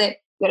analyze it.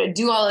 You got to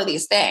do all of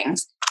these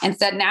things.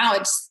 Instead, now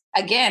it's,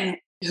 again,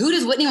 who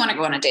does Whitney want to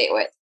go on a date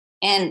with?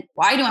 And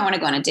why do I want to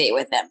go on a date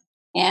with them?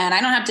 And I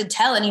don't have to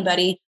tell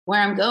anybody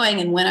where I'm going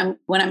and when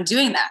I'm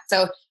doing that.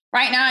 So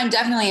right now, I'm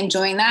definitely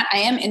enjoying that. I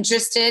am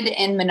interested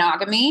in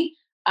monogamy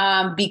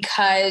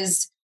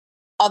because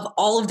of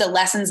all of the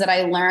lessons that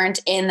I learned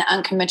in the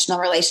unconventional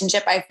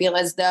relationship. I feel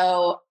as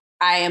though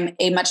I am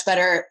a much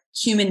better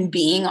human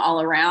being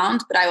all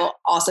around, but I will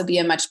also be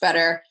a much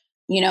better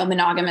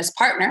monogamous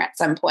partner at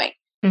some point.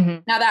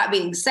 Now, that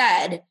being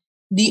said,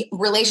 the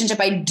relationship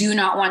I do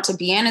not want to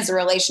be in is a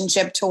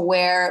relationship to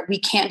where we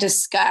can't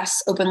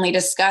openly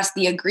discuss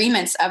the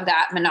agreements of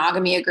that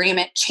monogamy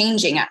agreement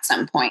changing at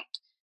some point.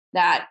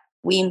 That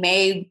we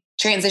may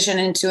transition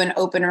into an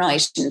open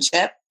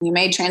relationship. We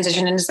may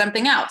transition into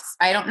something else.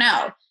 I don't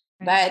know,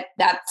 but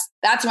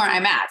that's where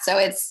I'm at.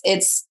 So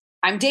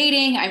I'm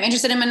dating, I'm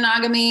interested in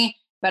monogamy,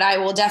 but I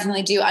will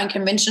definitely do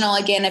unconventional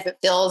again if it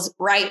feels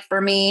right for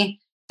me.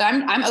 So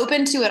I'm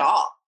open to it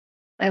all.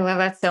 I love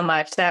that so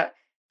much. That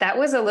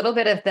was a little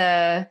bit of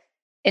the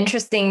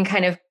interesting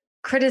kind of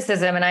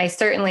criticism. And I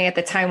certainly, at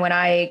the time when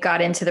I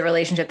got into the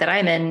relationship that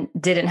I'm in,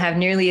 didn't have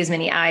nearly as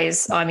many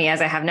eyes on me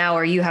as I have now,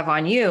 or you have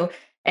on you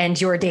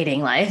and your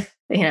dating life.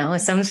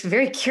 So I'm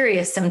very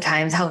curious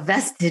sometimes how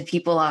vested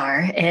people are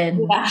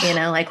in,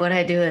 like what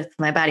I do with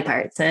my body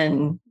parts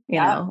and,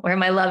 where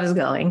my love is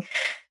going.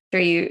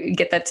 Sure, you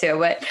get that too.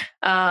 But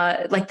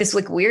like this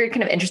weird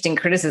kind of interesting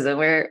criticism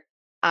where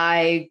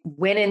I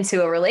went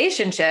into a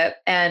relationship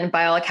and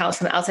by all accounts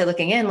from the outside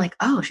looking in, like,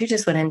 oh, she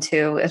just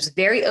it was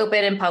very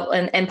open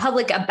and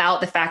public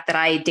about the fact that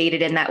I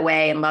dated in that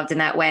way and loved in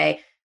that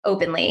way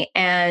openly.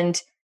 And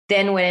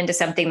then went into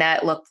something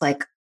that looked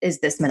like,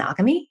 is this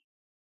monogamy?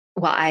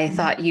 Well, I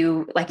thought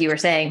you, like you were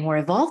saying, were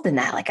involved in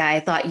that. Like I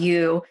thought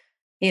and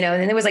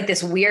then there was like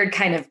this weird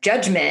kind of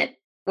judgment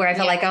where I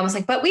felt like almost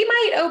like, but we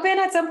might open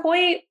at some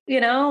point,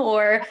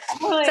 or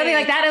something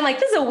like that. And like,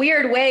 this is a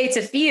weird way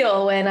to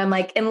feel when I'm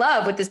like in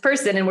love with this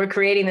person and we're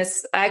creating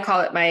this, I call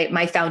it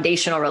my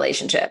foundational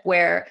relationship,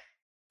 where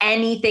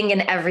anything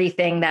and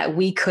everything that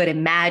we could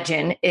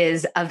imagine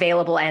is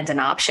available and an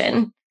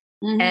option.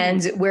 Mm-hmm.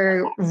 And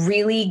we're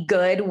really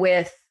good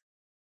with,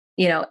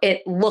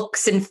 it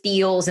looks and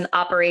feels and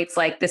operates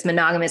like this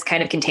monogamous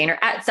kind of container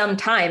at some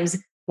times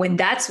when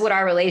that's what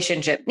our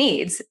relationship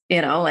needs,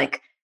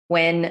 like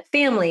when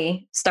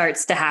family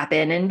starts to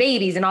happen and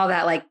babies and all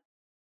that, like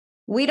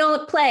we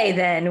don't play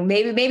then.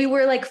 Maybe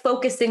we're like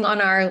focusing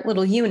on our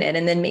little unit.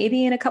 And then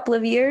maybe in a couple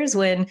of years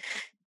when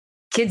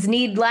kids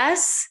need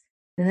less,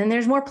 and then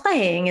there's more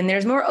playing and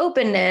there's more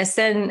openness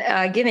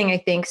and giving, I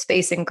think,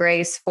 space and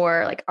grace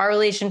for like our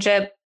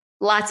relationship,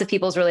 lots of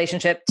people's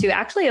relationship to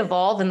actually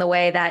evolve in the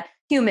way that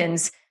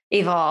humans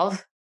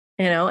evolve,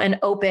 and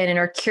open and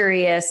are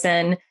curious.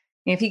 And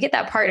if you get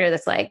that partner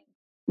that's like,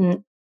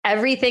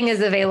 everything is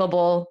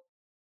available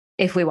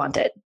if we want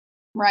it.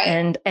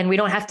 Right. And we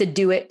don't have to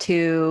do it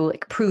to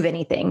like prove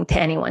anything to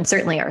anyone,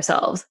 certainly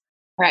ourselves.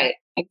 Right.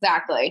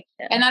 Exactly.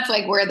 Yeah. And that's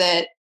like where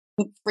the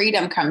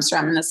freedom comes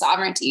from and the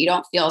sovereignty. You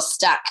don't feel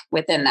stuck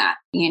within that,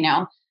 and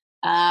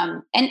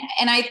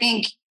I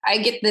think I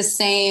get the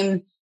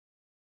same.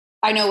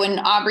 I know when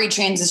Aubrey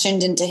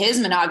transitioned into his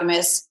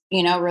monogamous,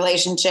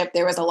 relationship,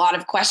 there was a lot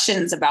of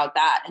questions about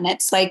that. And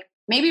it's like,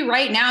 maybe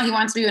right now he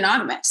wants to be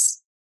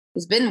monogamous.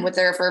 He's been with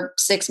her for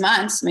 6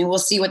 months. I mean, we'll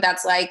see what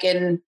that's like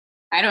in,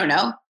 I don't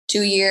know,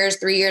 2 years,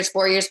 3 years,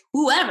 4 years,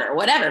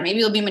 whatever. Maybe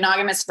he'll be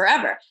monogamous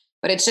forever.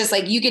 But it's just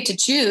like, you get to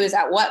choose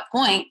at what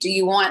point do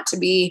you want to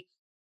be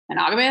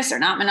monogamous or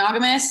not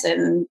monogamous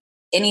and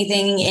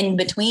anything in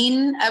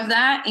between of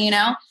that,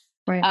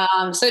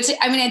 Right. So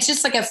it's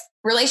just like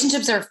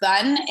relationships are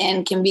fun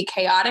and can be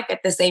chaotic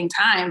at the same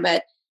time.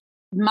 But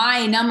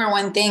my number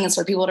one thing is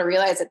for people to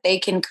realize that they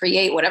can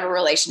create whatever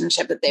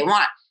relationship that they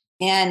want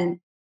and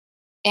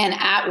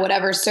at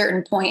whatever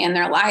certain point in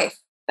their life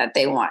that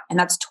they want. And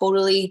that's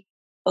totally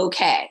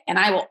okay. And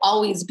I will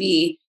always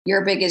be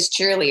your biggest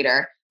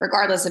cheerleader,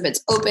 regardless if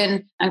it's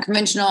open,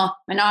 unconventional,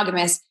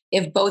 monogamous,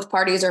 if both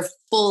parties are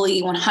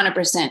fully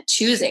 100%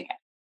 choosing it.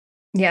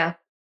 Yeah,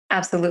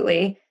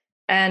 absolutely.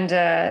 And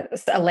a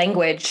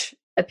language,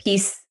 a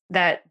piece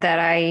that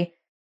I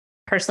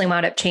personally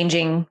wound up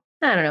changing,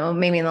 I don't know,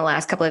 maybe in the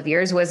last couple of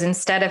years, was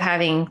instead of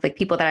having like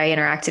people that I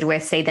interacted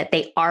with say that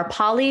they are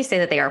poly, say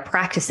that they are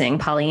practicing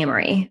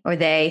polyamory, or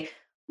they're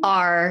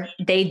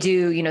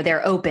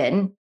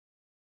open.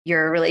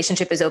 Your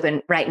relationship is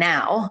open right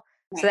now.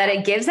 So that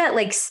it gives that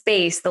like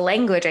space. The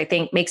language, I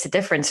think, makes a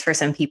difference for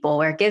some people,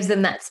 where it gives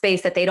them that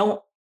space that they don't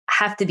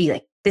have to be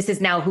like, this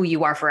is now who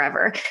you are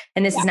forever.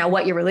 And this is now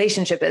what your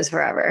relationship is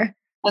forever.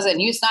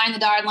 Listen, you sign the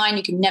dotted line,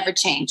 you can never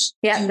change.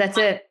 Yeah, that's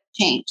it.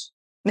 Change.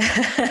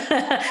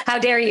 How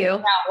dare you?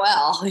 Work out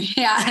well.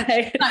 Yeah,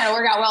 it's not going to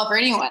work out well for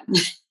anyone.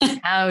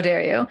 How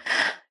dare you?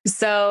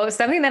 So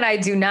something that I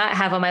do not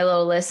have on my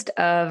little list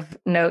of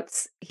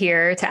notes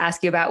here to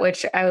ask you about,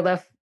 which I would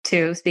love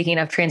to, speaking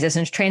of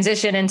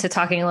transition into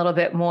talking a little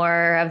bit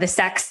more of the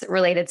sex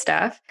related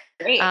stuff.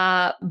 Great.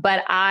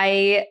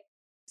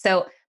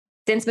 So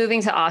since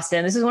moving to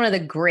Austin, this is one of the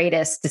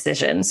greatest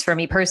decisions for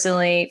me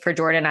personally, for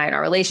Jordan and I in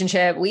our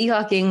relationship. We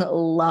fucking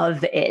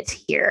love it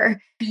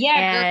here.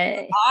 Yeah,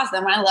 it's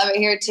awesome. I love it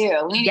here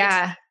too.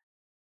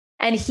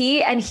 And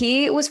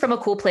he was from a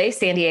cool place,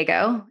 San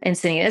Diego,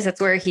 Encinitas. That's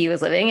where he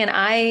was living.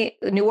 And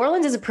New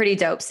Orleans is a pretty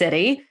dope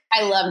city.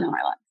 I love New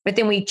Orleans. But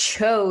then we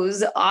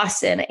chose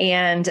Austin,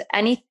 and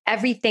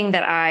everything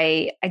that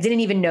I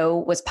didn't even know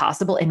was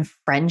possible in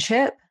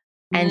friendship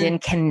and in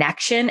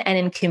connection and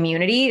in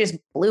community just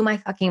blew my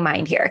fucking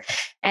mind here.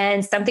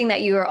 And something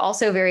that you are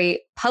also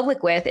very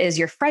public with is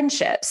your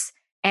friendships.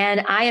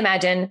 And I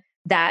imagine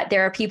that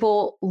there are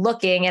people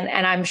looking,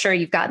 and I'm sure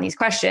you've gotten these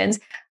questions,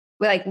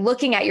 like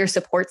looking at your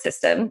support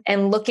system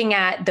and looking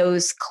at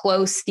those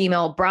close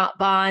female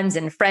bonds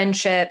and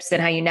friendships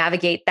and how you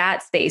navigate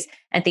that space,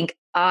 and think,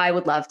 I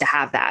would love to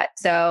have that.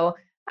 So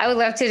I would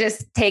love to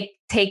just take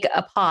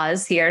a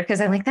pause here, because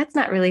I'm like, that's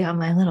not really on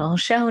my little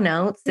show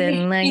notes, and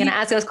I'm going to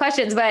ask those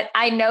questions. But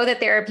I know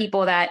that there are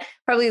people that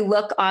probably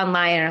look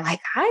online and are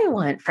like, I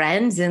want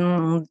friends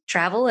and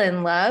travel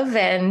and love.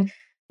 And,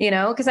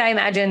 because I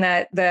imagine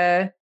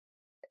that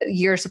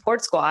your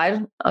support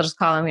squad, I'll just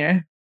call them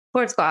your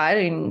support squad,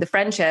 and the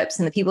friendships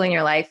and the people in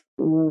your life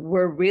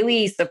were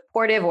really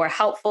supportive or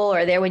helpful,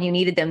 or there when you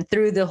needed them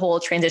through the whole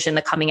transition,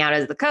 the coming out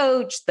as the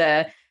coach,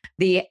 the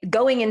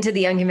going into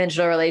the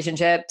unconventional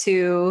relationship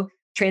to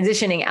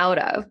transitioning out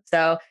of.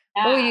 So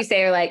what would you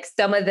say are like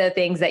some of the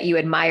things that you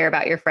admire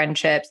about your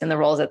friendships and the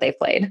roles that they've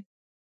played?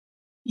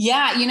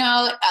 Yeah.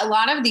 A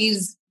lot of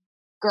these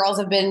girls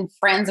have been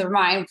friends of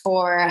mine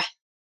for,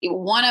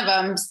 one of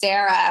them,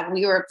 Sarah,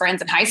 we were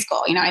friends in high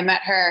school. I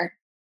met her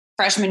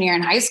freshman year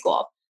in high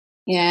school,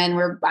 and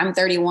I'm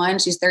 31,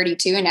 she's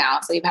 32 now.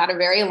 So we've had a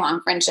very long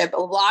friendship,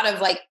 a lot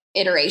of like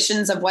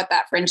iterations of what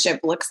that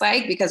friendship looks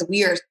like, because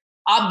we are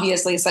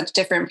obviously such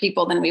different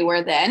people than we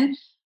were then.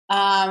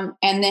 And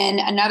then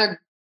another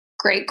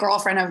great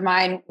girlfriend of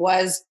mine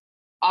was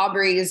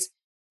Aubrey's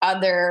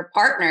other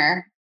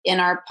partner in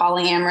our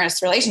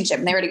polyamorous relationship.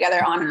 And they were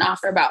together on and off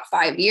for about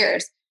 5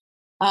 years.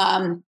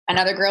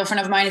 Another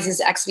girlfriend of mine is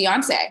his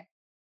ex-fiance.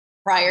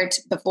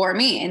 before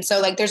me. And so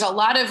like, there's a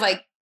lot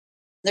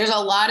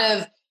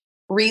of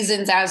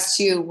reasons as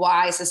to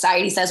why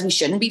society says we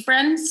shouldn't be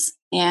friends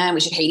and we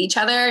should hate each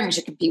other and we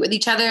should compete with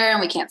each other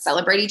and we can't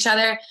celebrate each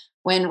other,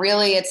 when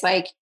really it's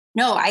like,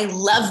 no, I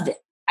love them.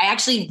 I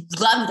actually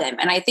love them.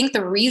 And I think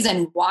the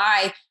reason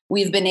why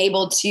we've been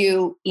able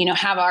to,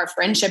 have our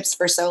friendships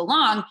for so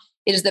long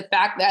is the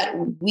fact that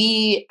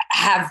we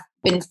have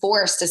been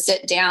forced to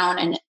sit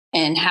down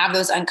and have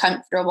those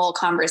uncomfortable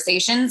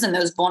conversations and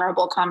those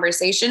vulnerable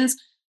conversations,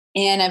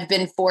 and have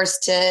been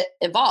forced to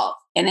evolve.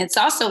 And it's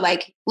also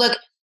like, look,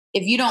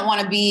 if you don't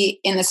want to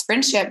be in this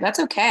friendship, that's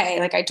okay.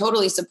 Like, I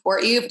totally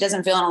support you. If it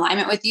doesn't feel in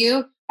alignment with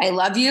you, I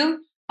love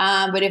you.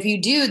 But if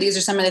you do, these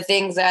are some of the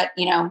things that,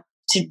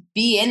 to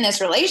be in this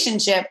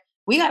relationship,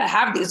 we got to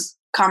have these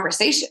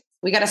conversations.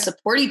 We got to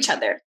support each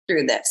other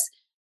through this.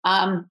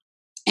 And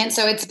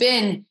so it's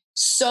been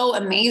so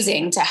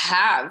amazing to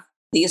have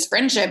these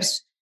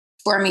friendships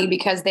for me,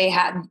 because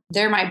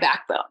they're my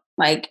backbone.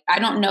 Like, I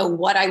don't know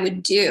what I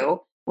would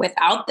do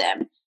without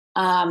them.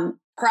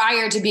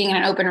 Prior to being in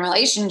an open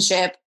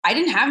relationship, I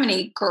didn't have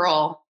any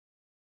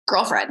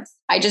girlfriends.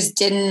 I just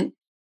didn't.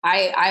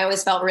 I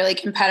always felt really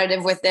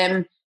competitive with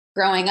them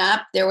growing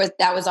up.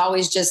 That was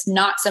always just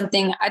not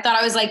something. I thought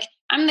I was like,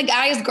 I'm the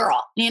guy's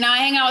girl. I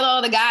hang out with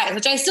all the guys,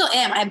 which I still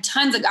am. I have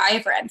tons of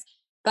guy friends,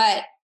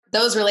 but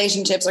those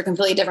relationships are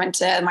completely different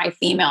to my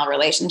female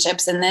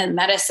relationships, and the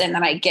medicine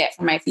that I get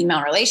from my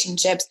female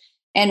relationships.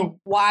 And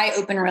why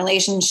open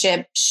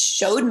relationship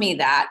showed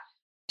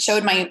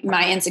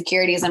my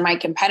insecurities and my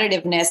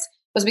competitiveness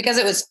was because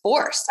it was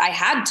forced. I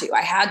had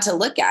to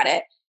look at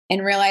it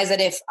and realize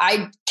that if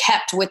I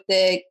kept with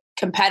the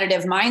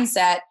competitive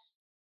mindset,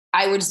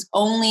 I was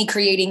only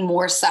creating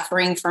more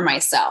suffering for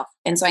myself.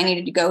 And so I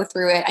needed to go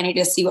through it. I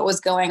needed to see what was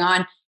going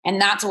on. And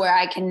that's where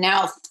I can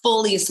now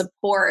fully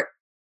support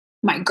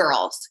my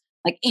girls.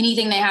 Like,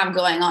 anything they have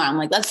going on, I'm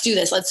like, let's do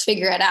this. Let's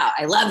figure it out.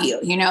 I love you.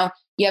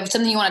 You have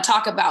something you want to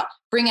talk about,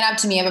 bring it up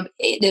to me.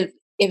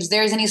 If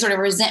there's any sort of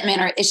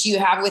resentment or issue you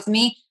have with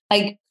me,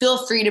 like,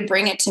 feel free to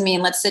bring it to me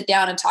and let's sit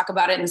down and talk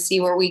about it and see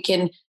where we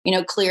can,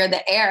 clear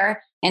the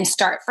air and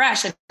start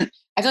fresh. And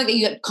I feel like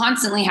you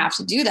constantly have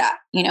to do that.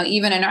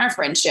 Even in our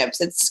friendships,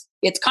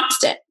 it's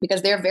constant,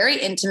 because they're very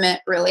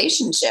intimate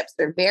relationships.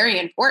 They're very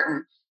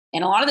important.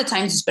 And a lot of the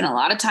times you spend a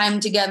lot of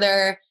time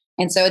together.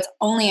 And so it's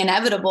only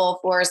inevitable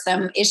for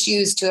some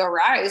issues to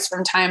arise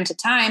from time to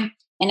time.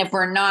 And if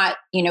we're not,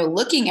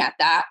 looking at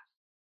that,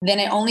 then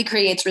it only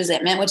creates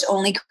resentment, which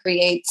only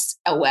creates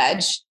a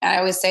wedge. And I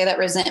always say that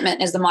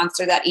resentment is the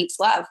monster that eats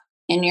love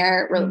in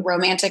your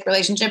romantic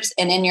relationships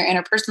and in your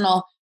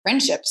interpersonal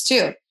friendships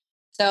too.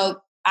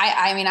 So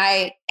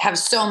I have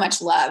so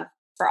much love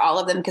for all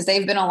of them, because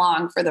they've been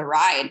along for the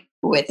ride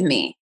with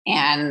me,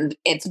 and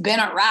it's been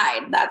a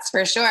ride, that's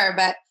for sure.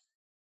 But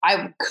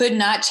I could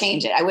not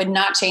change it. I would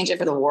not change it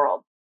for the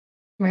world.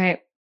 Right.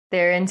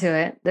 They're into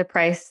it. The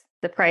price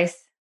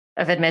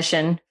of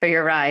admission for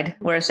your ride,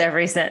 worth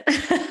every cent.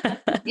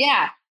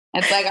 Yeah.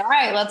 It's like, all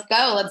right, let's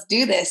go. Let's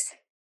do this.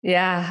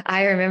 Yeah.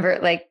 I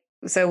remember,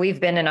 so we've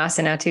been in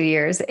Austin now 2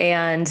 years.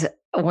 And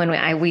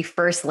when we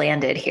first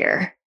landed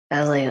here, I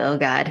was like, oh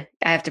God,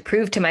 I have to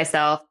prove to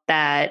myself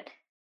that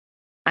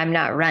I'm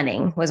not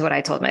running, was what I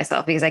told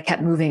myself, because I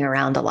kept moving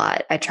around a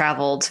lot. I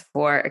traveled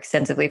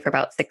extensively for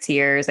about 6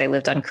 years. I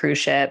lived on cruise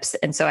ships.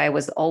 And so I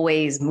was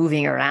always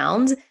moving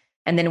around.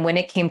 And then when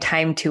it came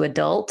time to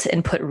adult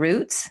and put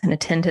roots and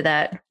attend to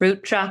that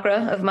root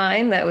chakra of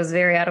mine that was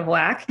very out of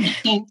whack,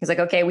 I was like,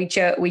 okay, we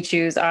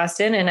choose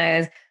Austin. And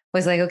I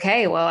was like,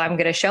 okay, well, I'm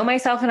going to show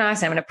myself in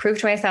Austin. I'm going to prove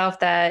to myself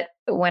that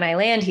when I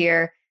land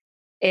here,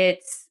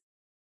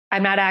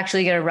 I'm not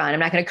actually going to run. I'm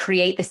not going to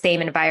create the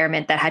same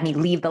environment that had me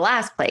leave the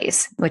last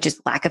place, which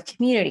is lack of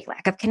community,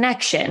 lack of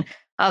connection.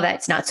 Oh,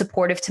 that's not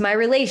supportive to my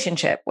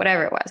relationship,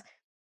 whatever it was.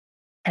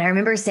 And I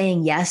remember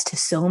saying yes to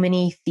so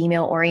many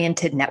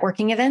female-oriented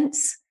networking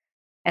events.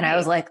 And I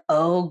was like,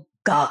 oh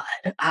God,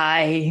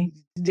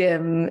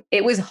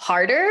 it was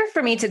harder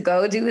for me to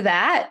go do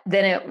that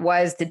than it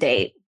was to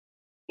date.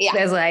 Yeah.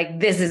 I was like,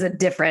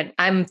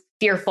 I'm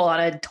fearful on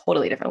a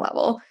totally different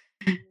level.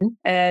 Mm-hmm.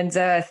 And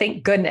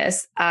thank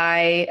goodness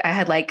I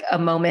had like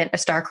a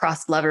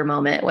star-crossed lover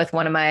moment with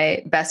one of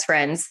my best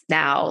friends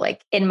now,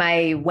 like in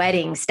my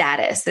wedding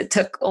status. It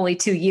took only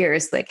 2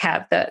 years to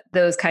have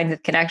those kinds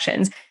of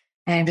connections.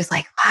 And I'm just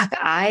like, fuck,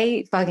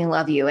 I fucking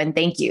love you. And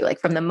thank you. Like,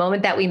 from the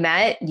moment that we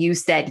met, you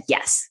said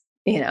yes,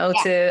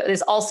 to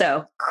this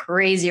also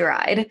crazy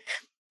ride.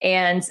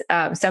 And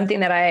something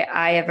that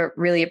I have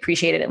really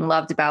appreciated and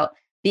loved about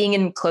being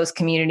in close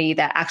community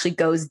that actually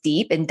goes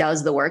deep and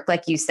does the work,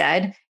 like you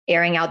said,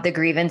 airing out the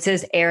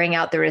grievances, airing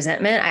out the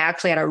resentment. I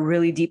actually had a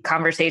really deep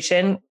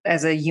conversation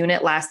as a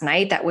unit last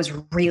night that was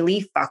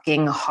really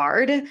fucking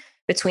hard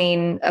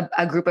between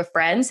a group of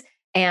friends.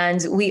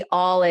 And we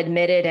all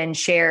admitted and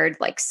shared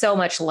like so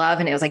much love.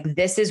 And it was like,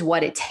 this is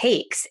what it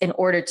takes in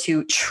order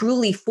to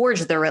truly forge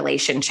the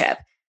relationship,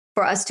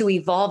 for us to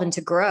evolve and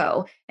to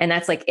grow. And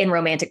that's like in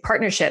romantic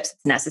partnerships,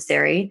 it's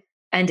necessary.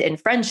 And in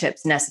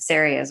friendships,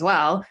 necessary as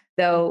well.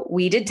 Though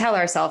we did tell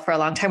ourselves for a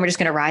long time, we're just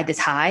going to ride this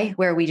high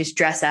where we just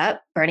dress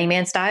up Burning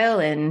Man style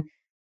and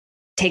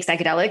take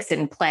psychedelics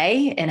and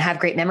play and have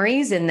great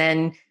memories. And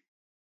then,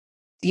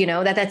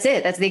 that's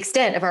it. That's the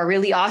extent of our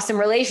really awesome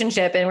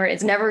relationship. And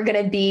it's never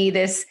going to be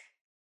this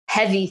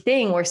heavy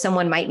thing where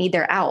someone might need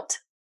their out.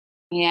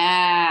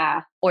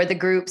 Yeah. Or the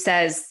group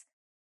says,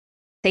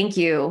 thank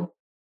you,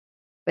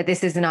 but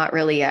this is not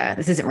really,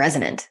 this isn't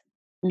resonant.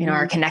 Mm-hmm.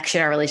 Our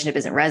connection, our relationship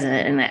isn't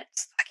resonant, and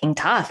that's fucking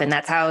tough. And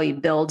that's how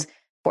you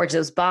forge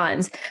those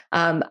bonds.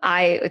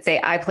 I would say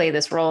I play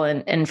this role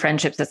in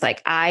friendships. It's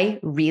like, I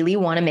really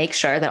want to make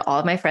sure that all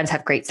of my friends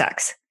have great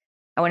sex.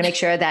 I want to make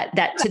sure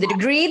that to the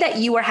degree that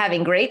you are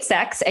having great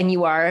sex and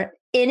you are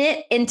in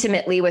it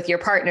intimately with your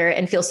partner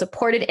and feel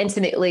supported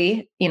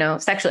intimately,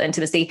 sexual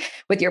intimacy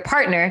with your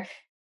partner.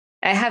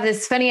 I have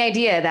this funny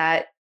idea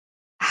that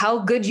how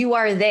good you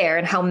are there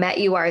and how met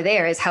you are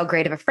there is how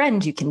great of a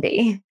friend you can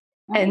be.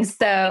 And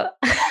so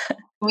can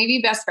we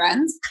be best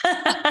friends?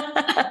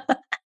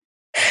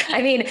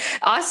 I mean,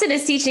 Austin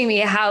is teaching me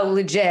how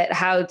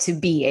to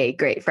be a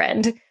great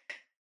friend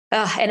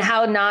and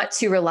how not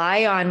to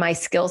rely on my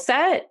skill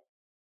set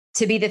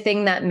to be the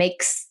thing that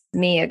makes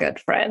me a good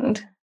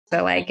friend.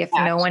 So like, if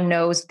no one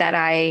knows that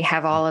I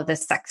have all of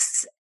this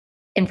sex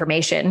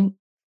information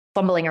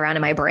fumbling around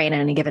in my brain at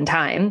any given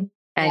time,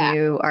 and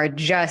you are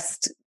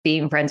just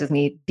being friends with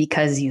me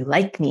because you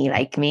like me,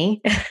 exactly.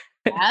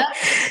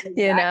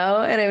 And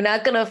I'm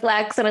not going to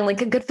flex and I'm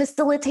like a good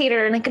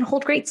facilitator and I can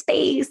hold great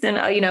space. And,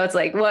 it's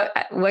like,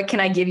 what can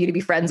I give you to be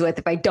friends with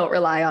if I don't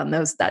rely on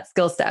that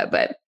skill set?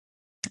 But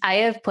I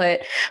have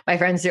put my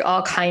friends through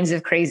all kinds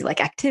of crazy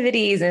like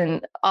activities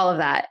and all of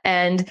that.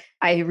 And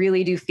I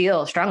really do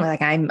feel strongly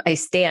like I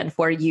stand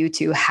for you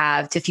to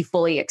be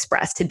fully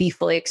expressed.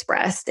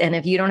 And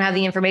if you don't have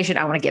the information,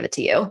 I want to give it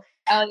to you.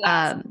 Oh,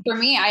 yes. For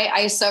me,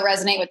 I so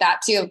resonate with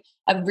that too,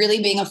 of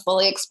really being a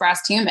fully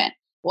expressed human.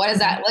 What does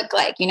that look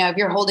like? If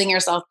you're holding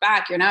yourself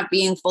back, you're not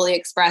being fully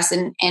expressed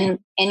in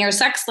your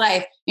sex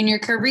life, in your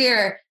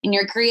career, in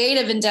your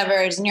creative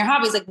endeavors, in your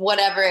hobbies, like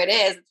whatever it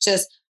is. It's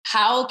just,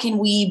 how can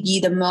we be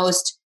the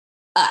most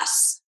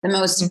us, the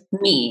most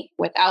me,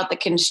 without the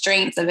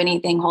constraints of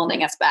anything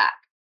holding us back?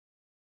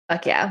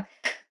 Fuck yeah.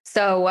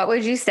 So what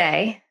would you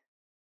say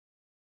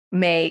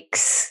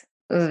it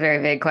was a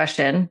very big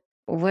question.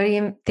 What do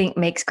you think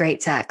makes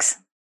great sex?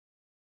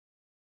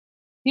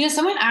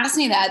 Someone asked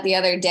me that the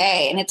other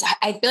day, and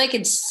I feel like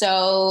it's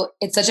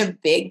such a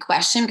big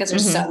question because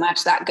there's so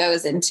much that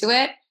goes into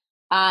it.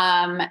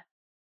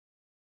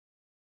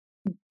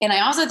 And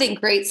I also think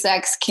great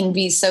sex can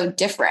be so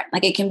different.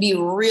 Like it can be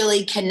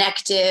really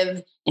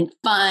connective and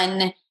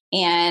fun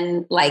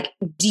and like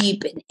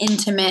deep and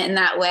intimate in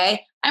that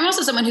way. I'm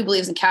also someone who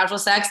believes in casual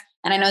sex.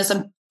 And I know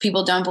some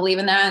people don't believe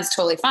in that. It's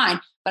totally fine.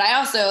 But I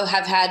also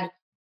have had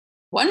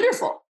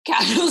wonderful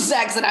casual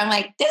sex that I'm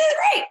like, this is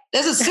great.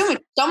 This is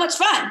so much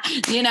fun,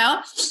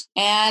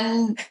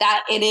 and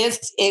that it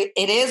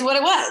is what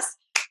it was.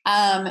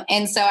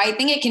 And so I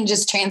think it can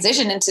just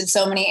transition into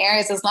so many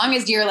areas as long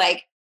as you're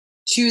like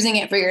choosing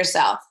it for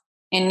yourself.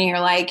 And you're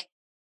like,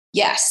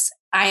 yes,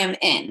 I am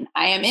in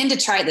to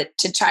try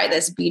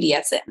this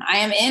BDSM. I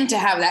am in to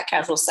have that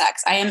casual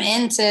sex. I am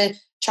in to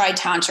try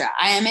Tantra.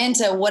 I am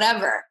into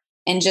whatever.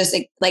 And just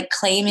like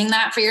claiming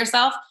that for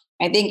yourself.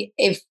 I think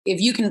if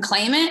you can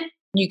claim it,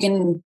 you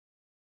can,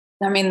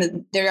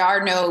 there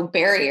are no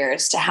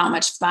barriers to how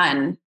much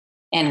fun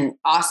and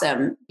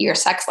awesome your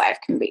sex life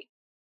can be.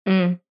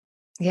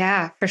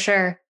 Yeah, for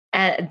sure.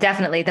 And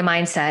definitely the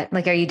mindset,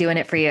 like, are you doing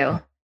it for you?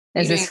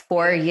 Is this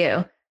for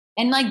you?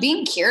 And like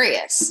being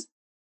curious,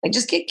 like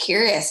just get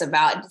curious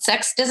about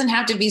sex. Doesn't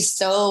have to be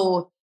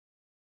so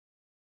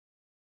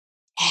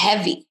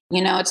heavy.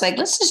 It's like,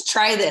 let's just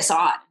try this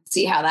on,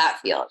 see how that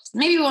feels.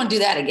 Maybe we won't do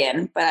that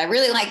again, but I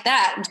really like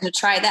that. I'm going to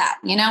try that,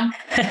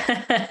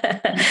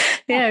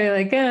 Yeah, you're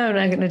like, oh, I'm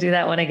not going to do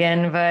that one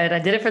again, but I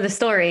did it for the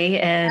story.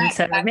 And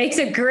so it makes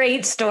a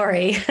great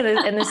story.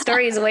 And the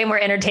story is way more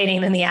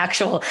entertaining than the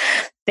actual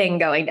thing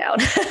going down.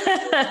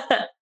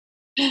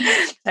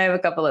 I have a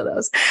couple of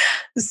those.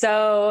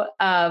 So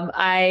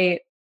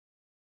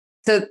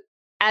so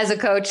as a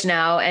coach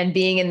now and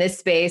being in this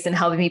space and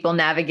helping people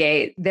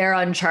navigate their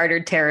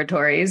uncharted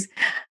territories,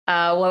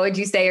 what would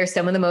you say are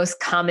some of the most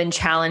common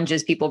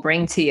challenges people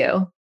bring to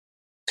you?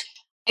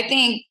 I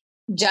think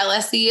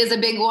jealousy is a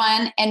big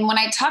one. And when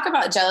I talk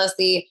about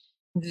jealousy,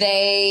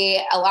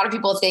 a lot of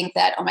people think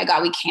that, oh my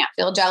God, we can't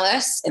feel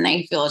jealous. And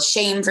they feel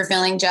ashamed for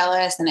feeling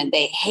jealous and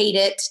they hate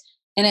it.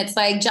 And it's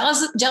like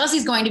jealousy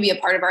is going to be a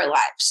part of our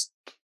lives.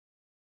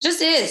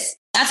 Just is.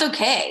 That's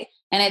okay.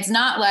 And it's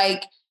not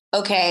like,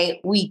 okay,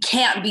 we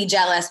can't be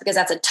jealous because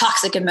that's a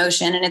toxic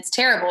emotion and it's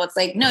terrible. It's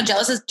like, no,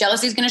 jealousy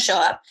is going to show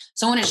up.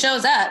 So when it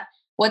shows up,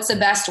 what's the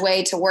best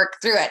way to work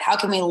through it? How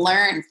can we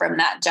learn from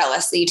that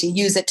jealousy to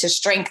use it to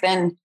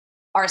strengthen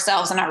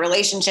ourselves and our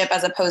relationship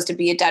as opposed to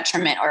be a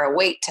detriment or a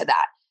weight to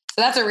that?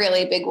 So that's a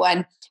really big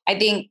one. I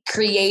think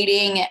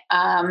creating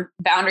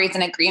boundaries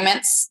and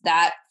agreements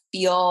that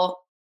feel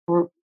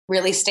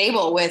really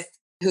stable with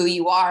who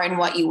you are and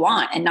what you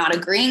want, and not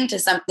agreeing to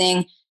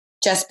something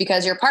just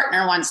because your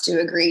partner wants to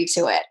agree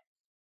to it.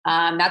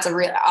 That's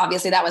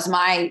obviously that was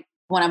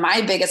one of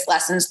my biggest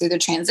lessons through the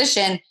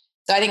transition.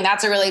 So I think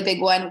that's a really big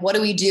one. What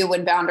do we do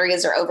when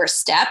boundaries are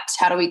overstepped?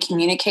 How do we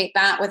communicate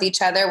that with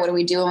each other? What do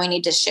we do when we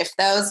need to shift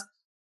those?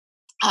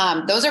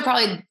 Those are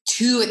probably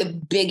two of the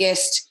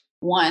biggest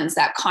ones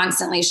that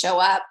constantly show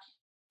up.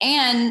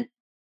 And,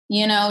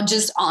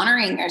 just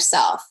honoring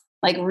yourself,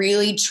 like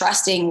really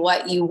trusting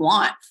what you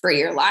want for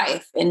your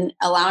life and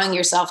allowing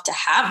yourself to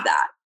have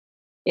that.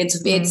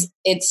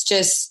 It's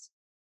just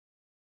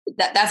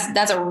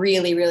that's a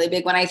really, really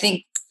big one, I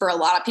think, for a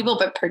lot of people,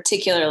 but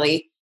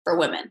particularly for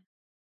women.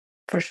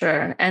 For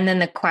sure. And then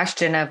the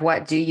question of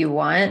what do you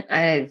want?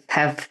 I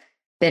have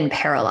been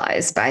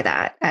paralyzed by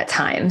that at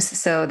times.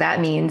 So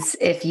that means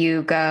if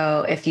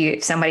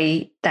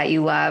somebody that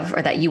you love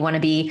or that you want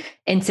to be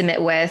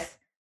intimate with,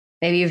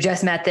 maybe you've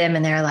just met them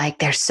and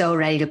they're so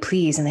ready to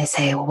please. And they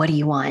say, well, what do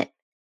you want?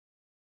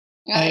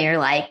 Right. And you're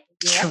like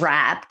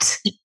trapped,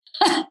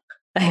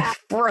 like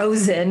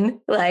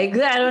frozen. Like,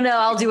 I don't know.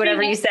 I'll do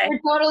whatever you say.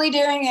 They're totally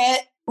doing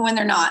it when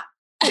they're not.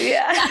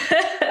 Yeah.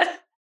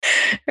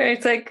 Right.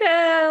 It's like,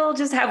 I'll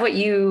just have what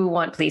you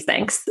want, please.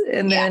 Thanks.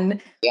 And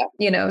then,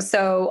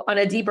 so on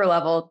a deeper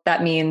level,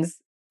 that means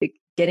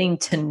getting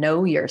to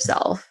know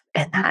yourself.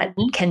 And that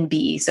can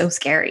be so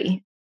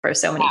scary for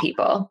so many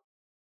people.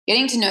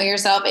 Getting to know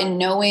yourself and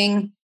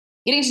knowing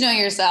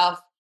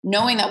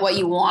that what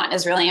you want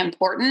is really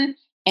important.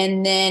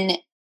 And then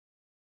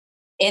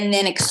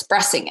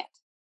expressing it,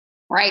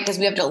 right? Because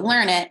we have to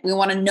learn it. We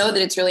want to know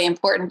that it's really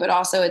important, but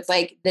also it's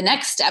like the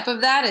next step of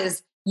that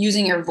is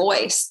using your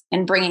voice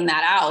and bringing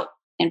that out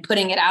and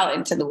putting it out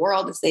into the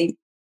world to say,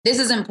 this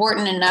is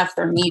important enough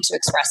for me to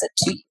express it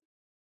to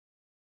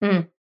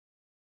you.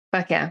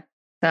 Fuck yeah.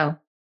 So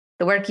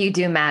the work you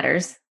do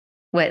matters.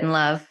 Wit and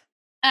love.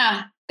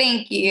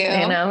 Thank you.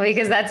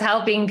 Because that's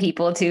helping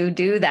people to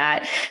do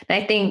that.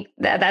 And I think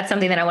that's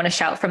something that I want to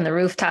shout from the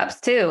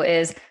rooftops too,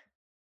 is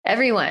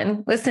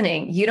everyone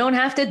listening, you don't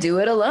have to do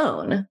it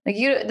alone. Like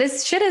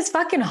this shit is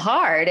fucking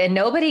hard and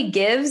nobody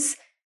gives,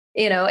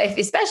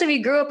 especially if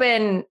you grew up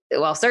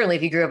certainly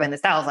if you grew up in the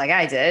South like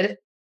I did,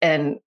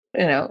 and,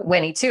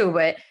 Winnie too,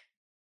 but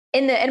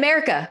in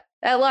America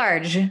at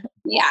large.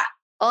 Yeah.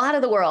 A lot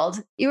of the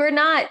world, you were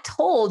not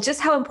told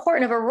just how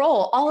important of a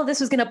role all of this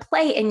was going to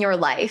play in your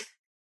life.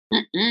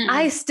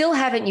 I still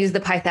haven't used the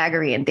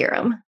Pythagorean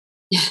theorem.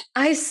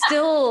 I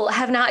still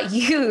have not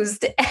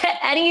used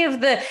any of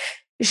the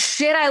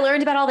shit I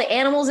learned about all the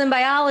animals in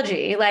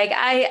biology. Like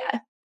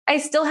I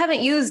still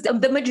haven't used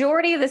the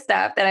majority of the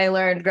stuff that I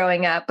learned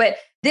growing up, but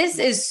this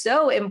is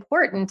so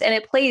important and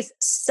it plays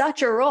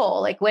such a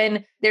role. Like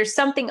when there's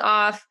something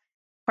off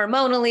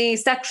hormonally,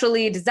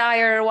 sexually,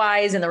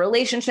 desire-wise in the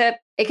relationship,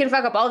 it can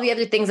fuck up all the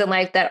other things in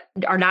life that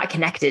are not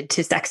connected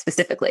to sex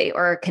specifically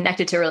or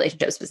connected to a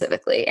relationship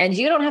specifically. And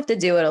you don't have to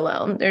do it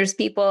alone. There's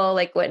people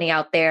like Whitney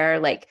out there,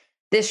 like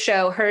this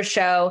show, her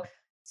show,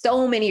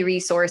 so many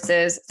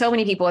resources, so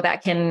many people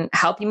that can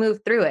help you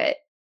move through it.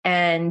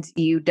 And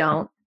you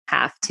don't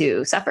have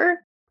to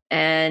suffer.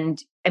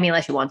 And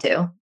unless you want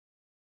to.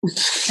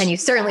 And you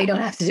certainly don't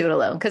have to do it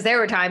alone. Because there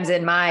were times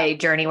in my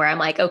journey where I'm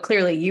like, oh,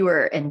 clearly you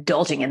were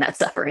indulging in that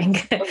suffering,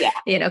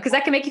 because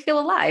that can make you feel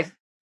alive.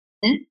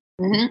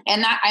 Mm-hmm.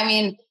 And that,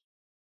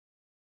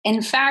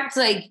 in fact,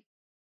 like,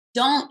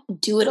 don't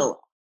do it alone.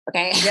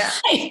 Okay. Yeah.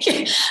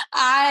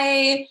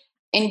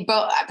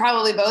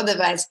 Probably both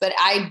of us, but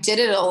I did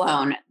it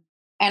alone.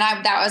 And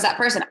that was that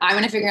person. I'm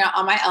going to figure it out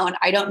on my own.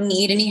 I don't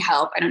need any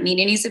help. I don't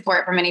need any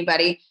support from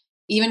anybody.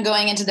 Even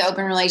going into the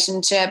open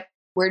relationship,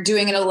 we're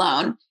doing it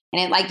alone.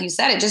 And like you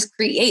said, it just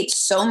creates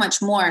so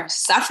much more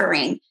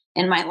suffering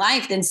in my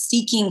life than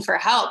seeking for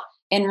help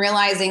and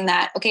realizing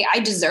that, okay,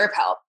 I deserve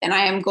help and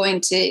I am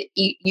going to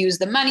use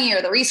the money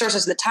or the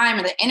resources, the time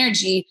or the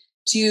energy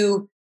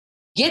to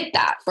get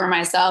that for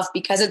myself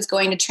because it's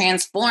going to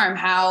transform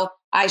how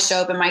I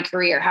show up in my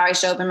career, how I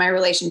show up in my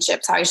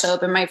relationships, how I show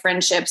up in my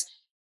friendships.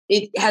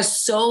 It has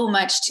so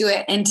much to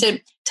it. And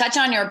to touch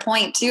on your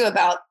point too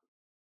about,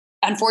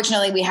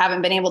 unfortunately, we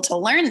haven't been able to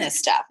learn this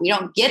stuff. We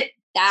don't get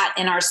that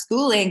in our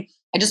schooling.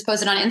 I just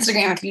posted on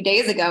Instagram a few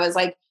days ago. It's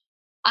like,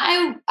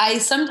 I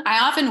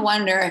often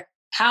wonder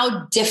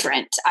how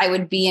different I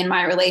would be in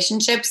my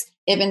relationships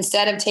if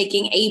instead of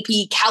taking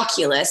AP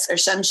calculus or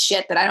some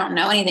shit that I don't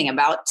know anything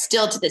about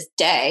still to this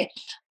day,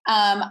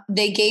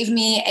 they gave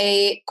me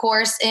a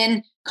course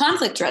in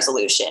conflict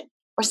resolution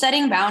or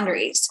setting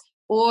boundaries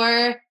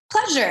or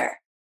pleasure,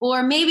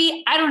 or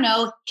maybe, I don't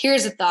know,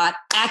 here's a thought,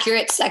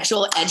 accurate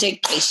sexual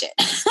education.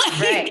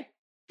 Right.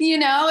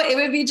 It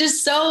would be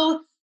just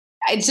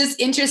it's just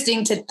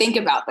interesting to think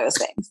about those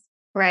things.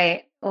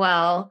 Right.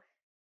 Well,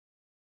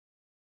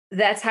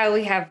 that's how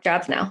we have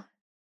jobs now.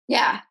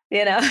 Yeah.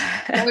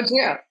 So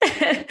true.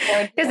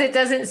 Because it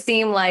doesn't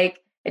seem like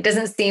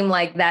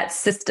that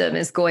system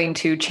is going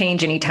to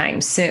change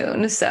anytime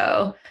soon.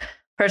 So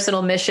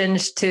personal mission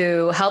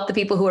to help the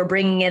people who are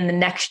bringing in the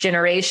next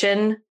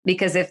generation,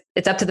 because if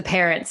it's up to the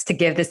parents to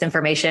give this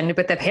information,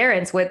 but the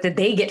parents, what did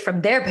they get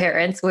from their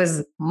parents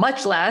was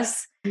much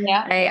less.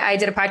 Yeah. I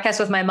did a podcast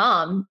with my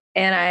mom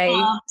and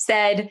I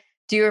said,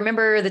 do you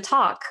remember the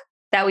talk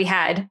that we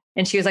had?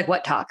 And she was like,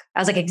 what talk? I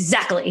was like,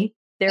 exactly.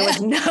 There was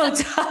no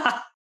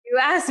talk. You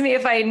asked me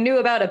if I knew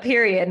about a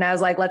period. And I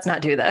was like, let's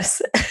not do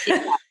this.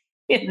 Yeah.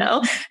 You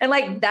know, and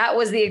like that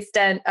was the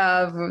extent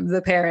of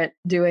the parent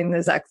doing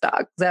the sex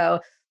talk. So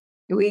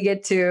we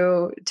get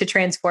to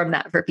transform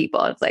that for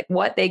people. It's like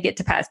what they get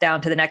to pass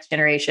down to the next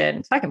generation.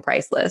 It's fucking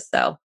priceless.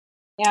 So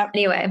yeah.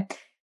 Anyway,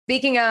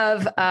 speaking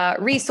of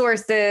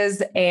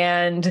resources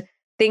and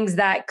things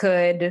that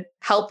could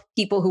help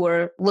people who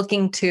are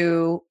looking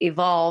to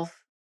evolve,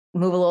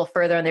 move a little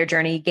further on their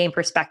journey, gain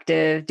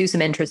perspective, do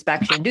some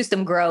introspection, do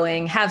some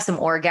growing, have some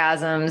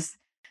orgasms,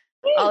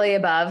 all the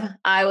above.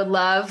 I would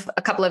love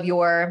a couple of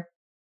your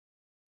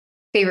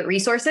favorite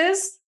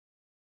resources.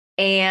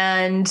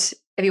 And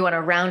if you want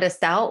to round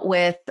us out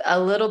with a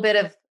little bit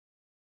of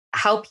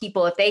how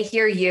people, if they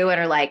hear you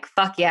and are like,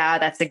 fuck yeah,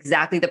 that's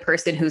exactly the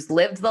person who's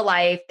lived the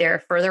life,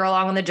 they're further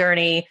along on the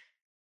journey,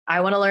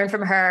 I want to learn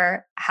from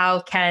her,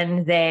 how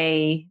can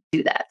they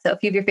do that? So a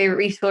few of your favorite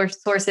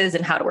resources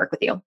and how to work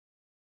with you.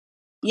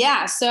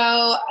 Yeah. So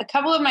a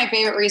couple of my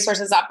favorite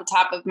resources off the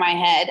top of my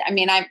head. I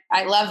mean,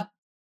 I love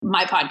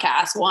my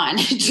podcast, one,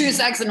 True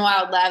Sex and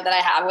Wild Love, that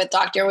I have with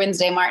Dr.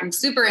 Wednesday Martin,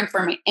 super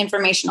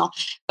informational.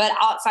 But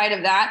outside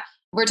of that,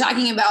 we're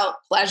talking about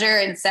pleasure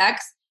and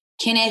sex.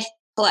 Kenneth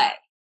Play,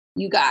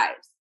 you guys,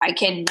 I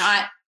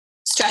cannot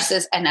stress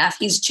this enough.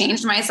 He's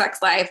changed my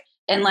sex life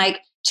and like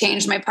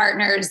changed my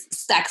partner's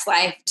sex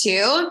life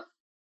too.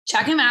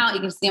 Check him out.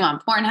 You can see him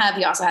on Pornhub.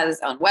 He also has his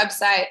own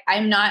website.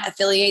 I'm not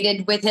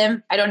affiliated with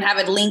him. I don't have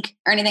a link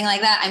or anything like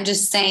that. I'm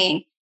just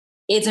saying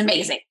it's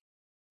amazing.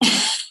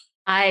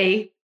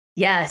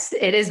 Yes,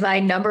 it is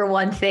my number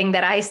one thing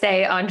that I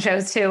say on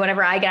shows too,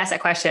 whenever I get asked that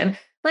question.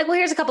 Like, well,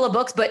 here's a couple of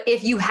books, but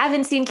if you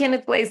haven't seen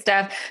Kenneth Play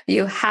stuff,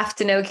 you have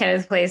to know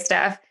Kenneth Play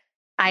stuff.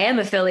 I am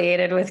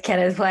affiliated with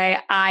Kenneth Play.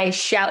 I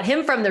shout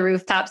him from the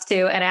rooftops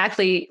too. And I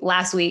actually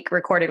last week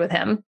recorded with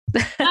him.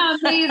 Oh,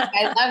 please.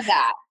 I love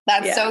that.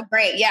 That's so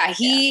great. Yeah,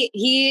 he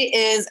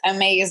is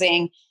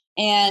amazing.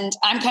 And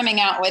I'm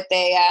coming out with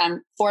a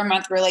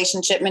 4-month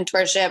relationship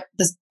mentorship.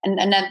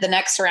 And the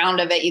next round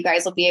of it, you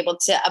guys will be able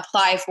to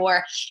apply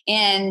for.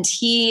 And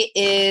he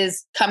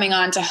is coming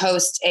on to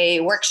host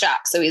a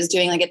workshop. So he's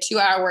doing like a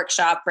 2-hour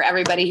workshop for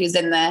everybody who's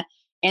in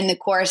the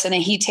course. And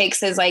he takes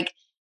his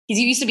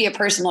he used to be a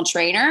personal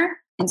trainer.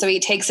 And so he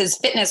takes his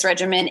fitness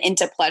regimen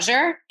into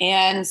pleasure.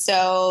 And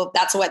so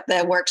that's what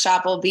the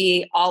workshop will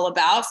be all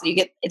about. So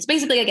it's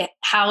basically like a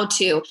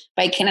how-to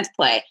by Kenneth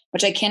Play,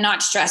 which I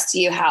cannot stress to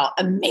you how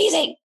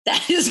amazing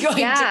that is going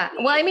to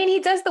be. Well, I mean, he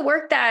does the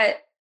work that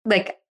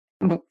like,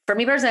 for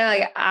me personally,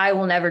 like, I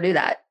will never do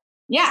that.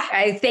 Yeah.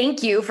 I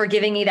thank you for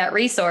giving me that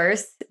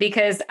resource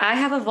because I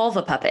have a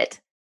vulva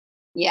puppet.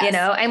 Yes. You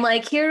know, I'm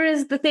like, here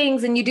is the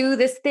things and you do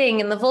this thing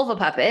in the vulva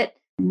puppet.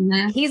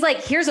 Mm-hmm. He's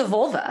like, here's a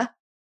vulva.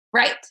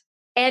 Right.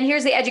 And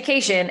here's the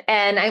education.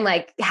 And I'm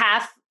like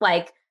half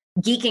like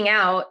geeking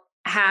out,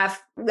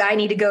 half I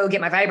need to go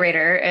get my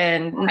vibrator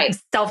and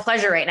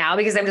self-pleasure right now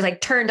because I'm just like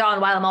turned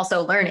on while I'm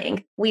also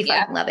learning. We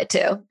fucking love it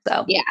too.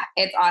 So yeah,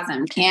 it's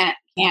awesome. Can't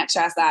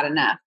stress that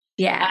enough.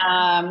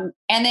 Yeah.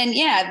 And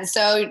then,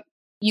 so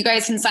you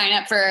guys can sign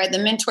up for the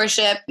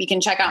mentorship. You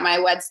can check out my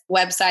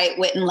website,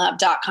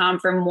 witandlove.com,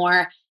 for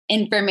more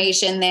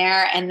information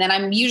there. And then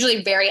I'm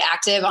usually very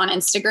active on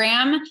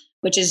Instagram,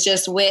 which is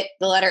just wit,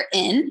 the letter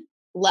N,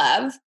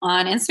 love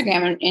on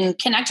Instagram, and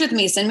connect with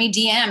me. Send me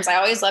DMs. I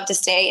always love to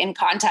stay in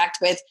contact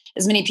with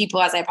as many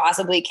people as I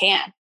possibly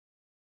can.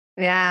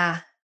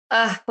 Yeah.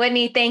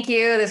 Whitney, thank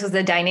you. This was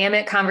a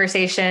dynamic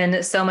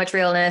conversation. So much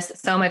realness,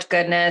 so much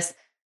goodness.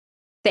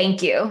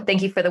 Thank you.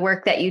 Thank you for the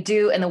work that you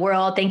do in the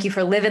world. Thank you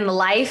for living the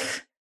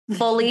life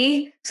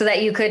fully so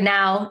that you could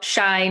now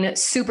shine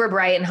super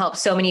bright and help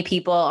so many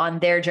people on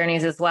their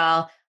journeys as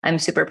well. I'm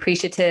super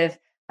appreciative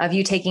of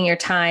you taking your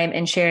time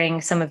and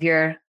sharing some of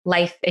your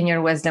life and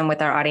your wisdom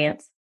with our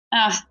audience.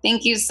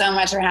 Thank you so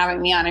much for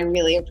having me on. I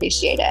really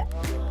appreciate it.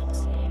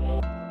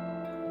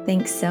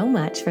 Thanks so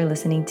much for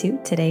listening to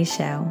today's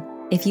show.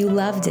 If you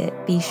loved it,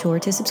 be sure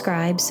to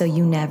subscribe so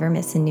you never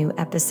miss a new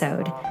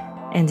episode.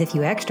 And if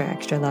you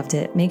extra loved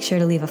it, make sure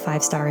to leave a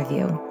 5-star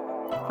review.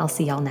 I'll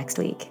see y'all next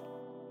week.